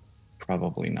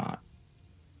 Probably not.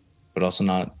 But also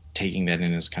not taking that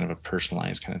in as kind of a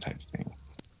personalized kind of type of thing.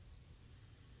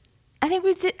 I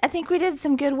think we did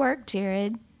some good work,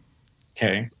 Jared.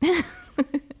 Okay.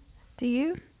 Do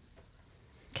you?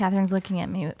 Catherine's looking at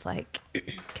me with like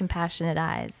compassionate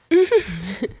eyes.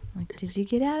 Like, did you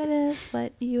get out of this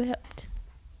what you had hoped?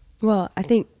 Well, I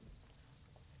think,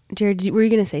 Jared, were you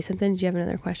going to say something? Did you have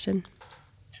another question?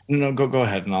 No, go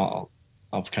ahead, and I'll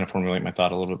kind of formulate my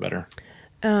thought a little bit better.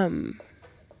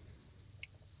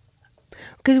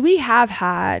 Because we have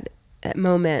had at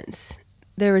moments,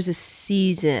 there was a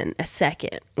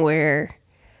second where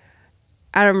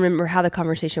I don't remember how the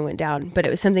conversation went down, but it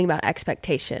was something about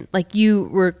expectation. Like you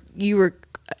were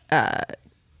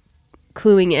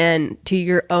cluing in to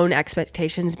your own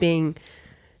expectations being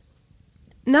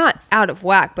not out of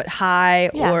whack, but high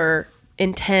or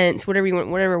intense,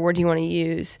 whatever word you want to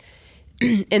use.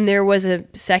 And there was a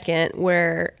second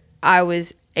where I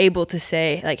was able to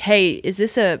say, like, hey, I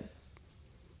just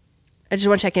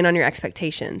want to check in on your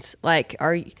expectations. Like,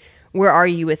 where are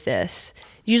you with this?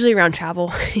 Usually around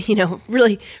travel,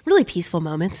 really, really peaceful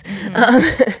moments.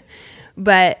 Mm-hmm.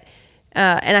 But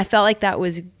I felt like that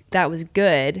was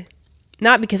good,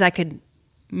 not because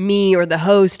me or the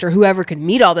host or whoever could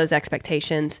meet all those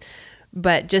expectations,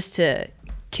 but just to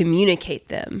communicate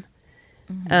them.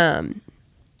 Mm-hmm.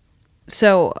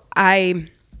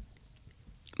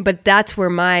 But that's where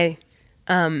my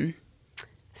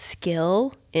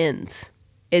skill ends.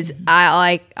 Is mm-hmm.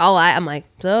 I'm like,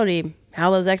 so how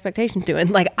are those expectations doing?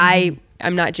 Like mm-hmm.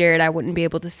 I'm not Jared. I wouldn't be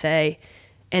able to say,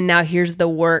 and now here's the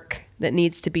work that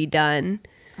needs to be done.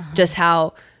 Uh-huh. Just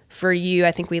how for you,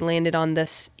 I think we landed on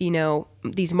this,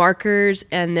 these markers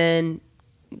and then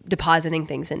depositing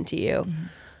things into you.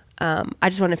 Mm-hmm. I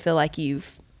just want to feel like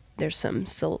there's some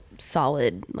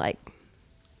solid like,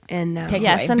 and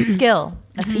some skill.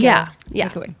 Yeah.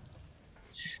 Takeaway.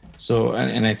 So,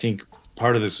 and I think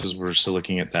part of this is we're still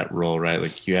looking at that role, right?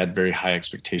 Like you had very high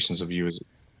expectations of you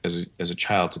as a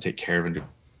child to take care of and do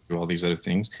all these other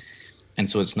things. And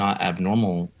so it's not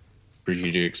abnormal for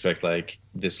you to expect like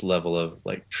this level of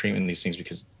like treatment, these things,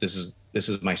 because this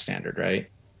is my standard, right?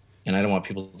 And I don't want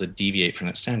people to deviate from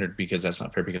that standard because that's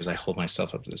not fair, because I hold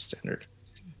myself up to this standard,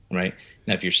 right?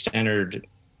 Now, if your standard,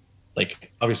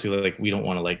 like obviously like we don't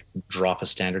want to like drop a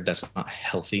standard that's not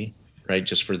healthy, right?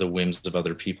 Just for the whims of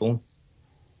other people,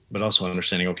 but also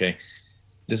understanding, okay,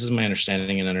 this is my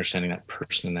understanding and understanding that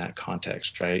person in that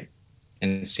context, right?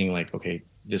 And seeing like, okay,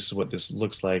 this is what this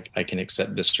looks like. I can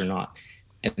accept this or not.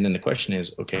 And then the question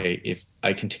is, okay, if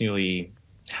I continually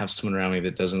have someone around me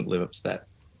that doesn't live up to that,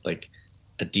 like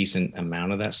a decent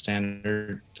amount of that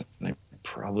standard, then I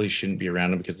probably shouldn't be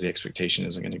around them because the expectation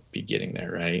isn't going to be getting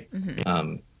there, right?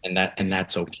 Mm-hmm. And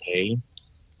that's okay.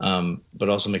 But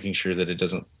also making sure that it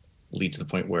doesn't lead to the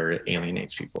point where it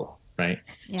alienates people, right?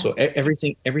 Yeah. So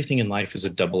everything in life is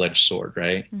a double-edged sword,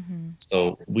 right? Mm-hmm.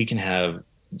 So we can have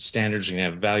standards, we can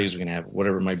have values, we can have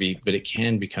whatever it might be, but it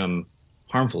can become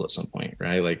harmful at some point,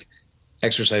 right? Like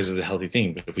exercise is a healthy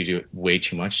thing, but if we do it way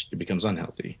too much, it becomes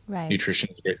unhealthy. Right. Nutrition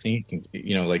is a great thing. It can,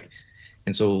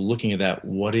 and so looking at that,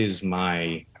 what is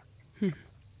my,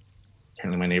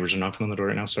 apparently my neighbors are knocking on the door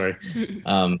right now. Sorry.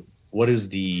 What is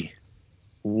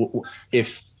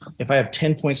if I have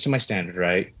 10 points to my standard,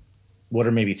 right? What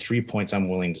are maybe 3 points I'm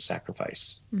willing to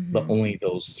sacrifice, mm-hmm. but only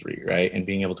those 3, right? And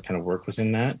being able to kind of work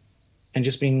within that and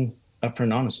just being upfront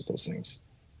and honest with those things.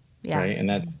 Yeah. Right. And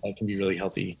that can be really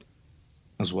healthy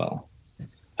as well.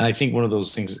 And I think one of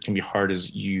those things that can be hard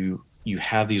is you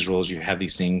have these roles, you have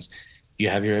these things, you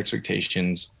have your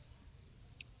expectations,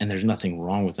 and there's nothing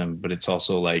wrong with them. But it's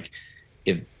also like,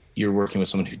 if you're working with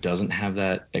someone who doesn't have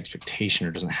that expectation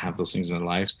or doesn't have those things in their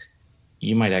lives,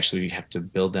 you might actually have to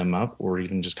build them up or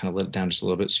even just kind of let it down just a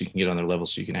little bit so you can get on their level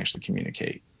so you can actually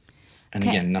communicate. And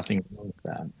okay. Again, nothing wrong with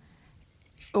that.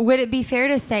 Would it be fair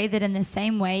to say that in the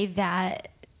same way that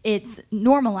it's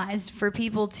normalized for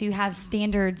people to have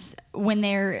standards when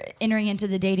they're entering into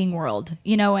the dating world,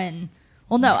 and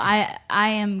I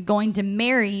am going to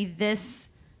marry this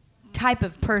type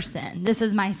of person. This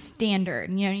is my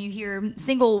standard. You hear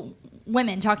single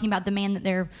women talking about the man that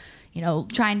they're,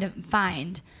 trying to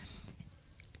find.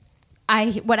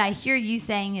 What I hear you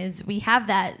saying is we have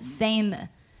that same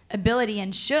ability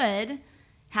and should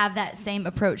have that same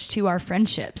approach to our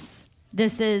friendships.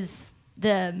 This is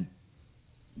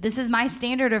my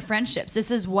standard of friendships. This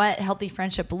is what healthy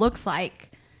friendship looks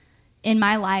like in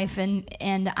my life,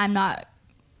 and I'm not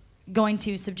going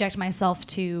to subject myself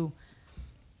to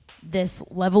this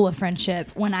level of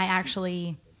friendship when I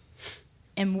actually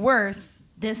am worth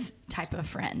this type of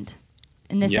friend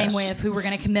in the same way of who we're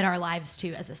going to commit our lives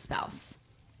to as a spouse.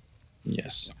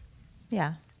 Yes.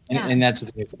 Yeah. And that's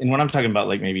the thing. And when I'm talking about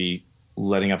like maybe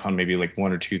letting up on maybe like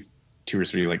one or two or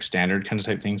three like standard kind of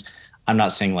type things, I'm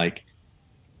not saying like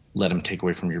let them take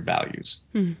away from your values.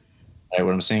 Right?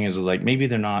 What I'm saying is like maybe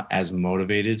they're not as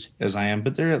motivated as I am,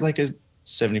 but they're at like a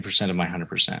 70% of my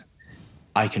 100%.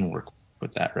 I can work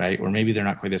with that, right? Or maybe they're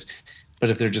not quite this. But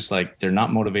if they're just like they're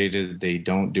not motivated, they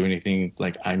don't do anything,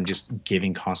 like I'm just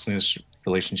giving constant this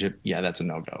relationship, yeah, that's a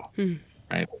no-go.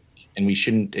 Right? And we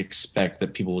shouldn't expect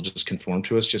that people will just conform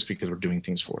to us just because we're doing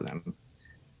things for them.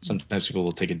 Sometimes people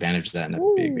will take advantage of that in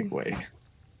a big way.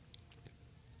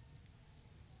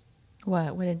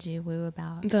 What did you woo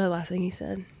about? The last thing he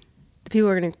said. The people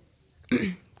are going to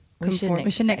We shouldn't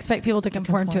We shouldn't expect people to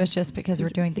conform to us just because we're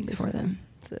doing things for them.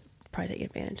 So probably take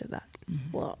advantage of that.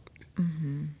 Well,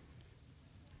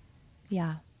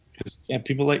 Yeah. Because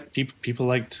people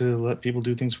like to let people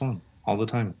do things for them all the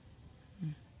time.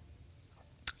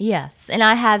 Yes, and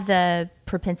I have the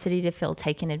propensity to feel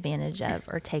taken advantage of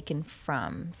or taken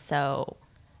from. So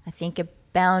I think a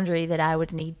boundary that I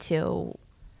would need to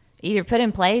either put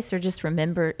in place or just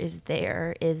remember is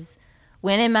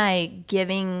when am I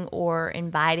giving or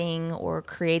inviting or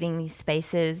creating these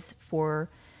spaces for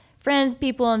friends,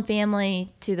 people, and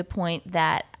family to the point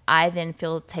that I then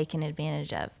feel taken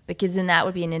advantage of? Because then that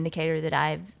would be an indicator that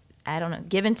I don't know,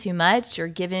 given too much or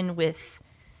given with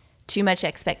too much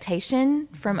expectation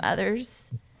from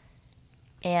others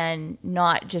and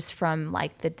not just from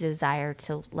like the desire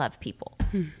to love people.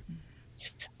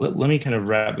 Let me kind of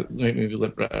wrap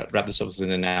this up with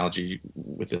an analogy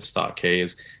with this thought, Kay,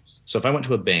 is so if I went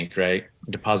to a bank, right,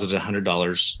 deposited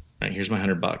 $100, right, here's my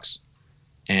 $100,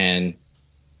 and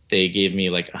they gave me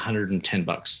like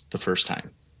 $110 the first time,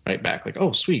 right, back, like,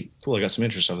 oh, sweet, cool, I got some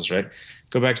interest on this, right?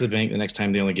 Go back to the bank, the next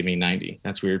time they only give me 90.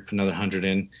 That's weird. Put another 100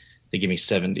 in, they give me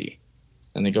 70.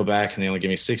 Then they go back and they only give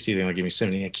me 60, they only give me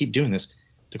 70. I keep doing this.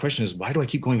 The question is, why do I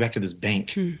keep going back to this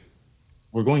bank?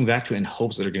 We're going back to it in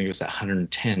hopes that they're going to give us that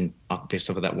 110 based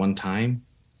off of that one time.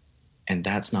 And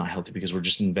that's not healthy because we're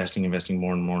just investing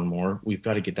more and more and more. We've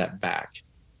got to get that back.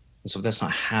 And so if that's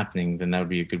not happening, then that would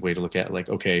be a good way to look at it. Like,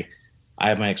 okay, I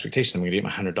have my expectation. I'm going to get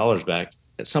my $100 back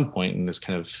at some point in this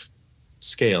kind of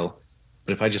scale.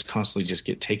 But if I just constantly just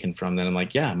get taken from, then I'm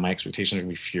like, yeah, my expectations are going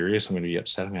to be furious. I'm going to be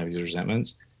upset. I'm going to have these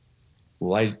resentments.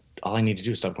 Well, all I need to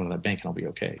do is stop going to that bank and I'll be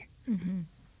okay.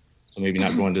 So maybe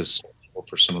not going to school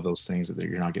for some of those things that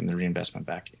you're not getting the reinvestment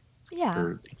back. Yeah.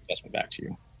 Or the investment back to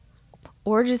you.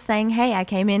 Or just saying, hey, I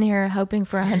came in here hoping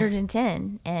for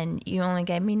 110 and you only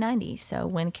gave me 90. So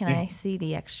when can I see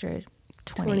the extra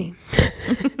 20?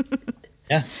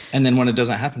 Yeah. And then when it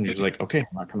doesn't happen, you're like, okay, I'm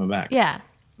not coming back. Yeah.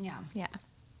 Yeah. Yeah.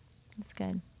 That's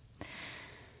good.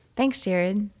 Thanks,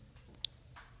 Jared.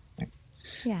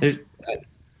 Yeah. There's,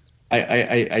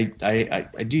 I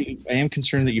am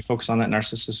concerned that you focus on that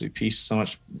narcissistic piece so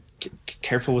much.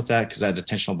 Careful with that, because that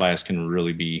attentional bias can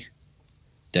really be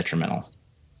detrimental.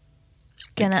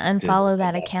 Gonna unfollow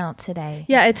that account today.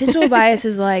 yeah, attentional bias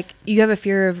is like you have a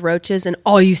fear of roaches and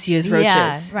all you see is roaches.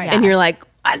 Yeah, right. And you're like,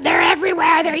 they're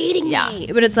everywhere. They're eating me.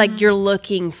 But it's like you're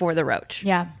looking for the roach.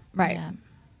 Yeah. Right. Yeah.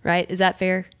 Right? Is that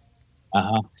fair?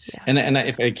 Uh-huh. Yeah. And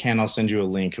if I can, I'll send you a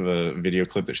link of a video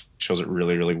clip that shows it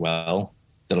really, really well.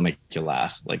 That'll make you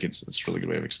laugh. Like it's a really good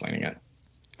way of explaining it.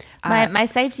 My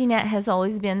safety net has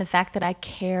always been the fact that I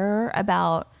care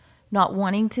about not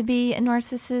wanting to be a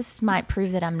narcissist might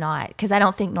prove that I'm not, because I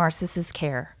don't think narcissists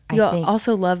care. You I think.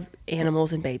 also love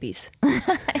animals and babies.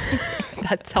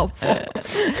 That's helpful.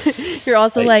 You're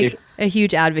also like a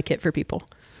huge advocate for people.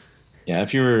 Yeah,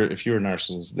 if you were a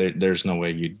narcissist, there's no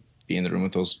way you'd be in the room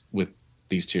with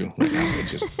these two right now.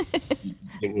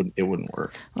 It wouldn't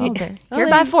work. Well, they're here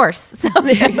by force. So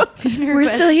We're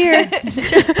still here.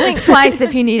 blink twice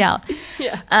if you need help.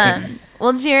 Yeah.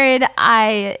 Well, Jared,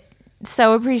 I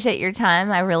so appreciate your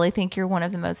time. I really think you're one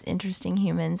of the most interesting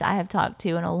humans I have talked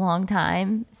to in a long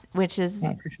time, which is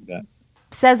I appreciate that.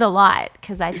 says a lot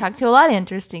because I talk to a lot of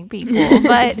interesting people.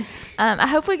 But I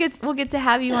hope we'll get to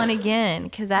have you on again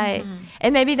because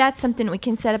and maybe that's something we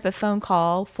can set up a phone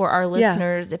call for our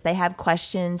listeners if they have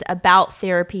questions about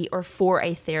therapy or for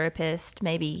a therapist.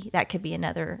 Maybe that could be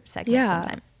another segment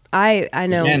sometime. I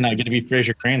know. And I get to be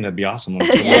Fraser Crane. That'd be awesome.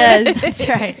 Yes. That's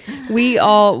right. We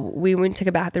took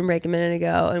a bathroom break a minute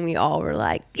ago and we all were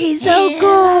like, he's so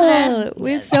cool.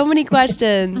 We have so many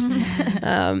questions.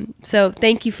 So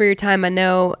thank you for your time. I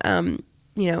know,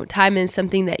 time is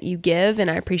something that you give, and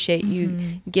I appreciate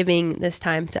you giving this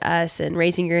time to us and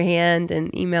raising your hand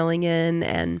and emailing in.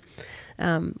 And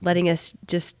letting us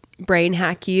just brain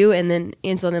hack you. And then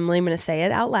Angela and Emily, I'm going to say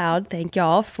it out loud. Thank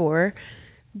y'all for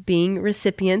being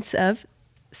recipients of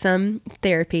some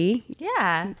therapy.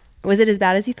 Yeah. Was it as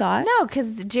bad as you thought? No,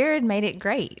 because Jared made it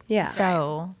great. Yeah.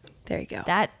 So There you go.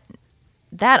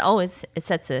 that always, it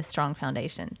sets a strong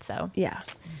foundation. So Yeah.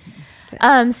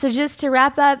 So just to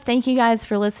wrap up, thank you guys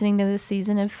for listening to this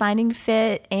season of Finding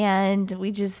Fit, and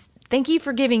we just thank you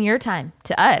for giving your time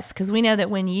to us, because we know that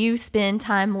when you spend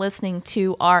time listening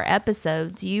to our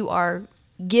episodes, you are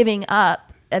giving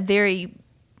up a very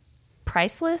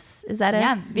priceless, is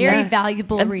that very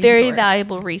valuable a resource. very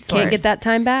valuable resource. Can't get that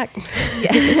time back.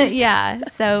 Yeah.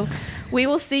 So we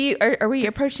will see you. Are we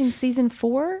approaching season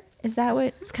 4? Is that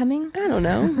what's coming? I don't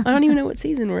know. I don't even know what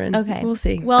season we're in. Okay. We'll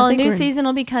see. Well, I a think new we're in- season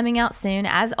will be coming out soon.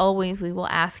 As always, we will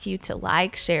ask you to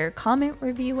like, share, comment,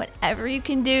 review, whatever you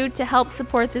can do to help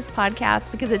support this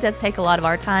podcast, because it does take a lot of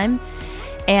our time.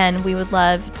 And we would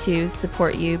love to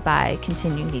support you by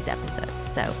continuing these episodes.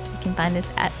 So you can find us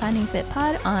at Finding Fit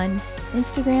Pod on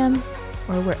Instagram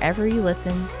or wherever you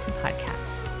listen to podcasts.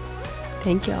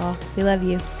 Thank y'all. We love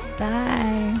you.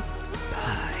 Bye.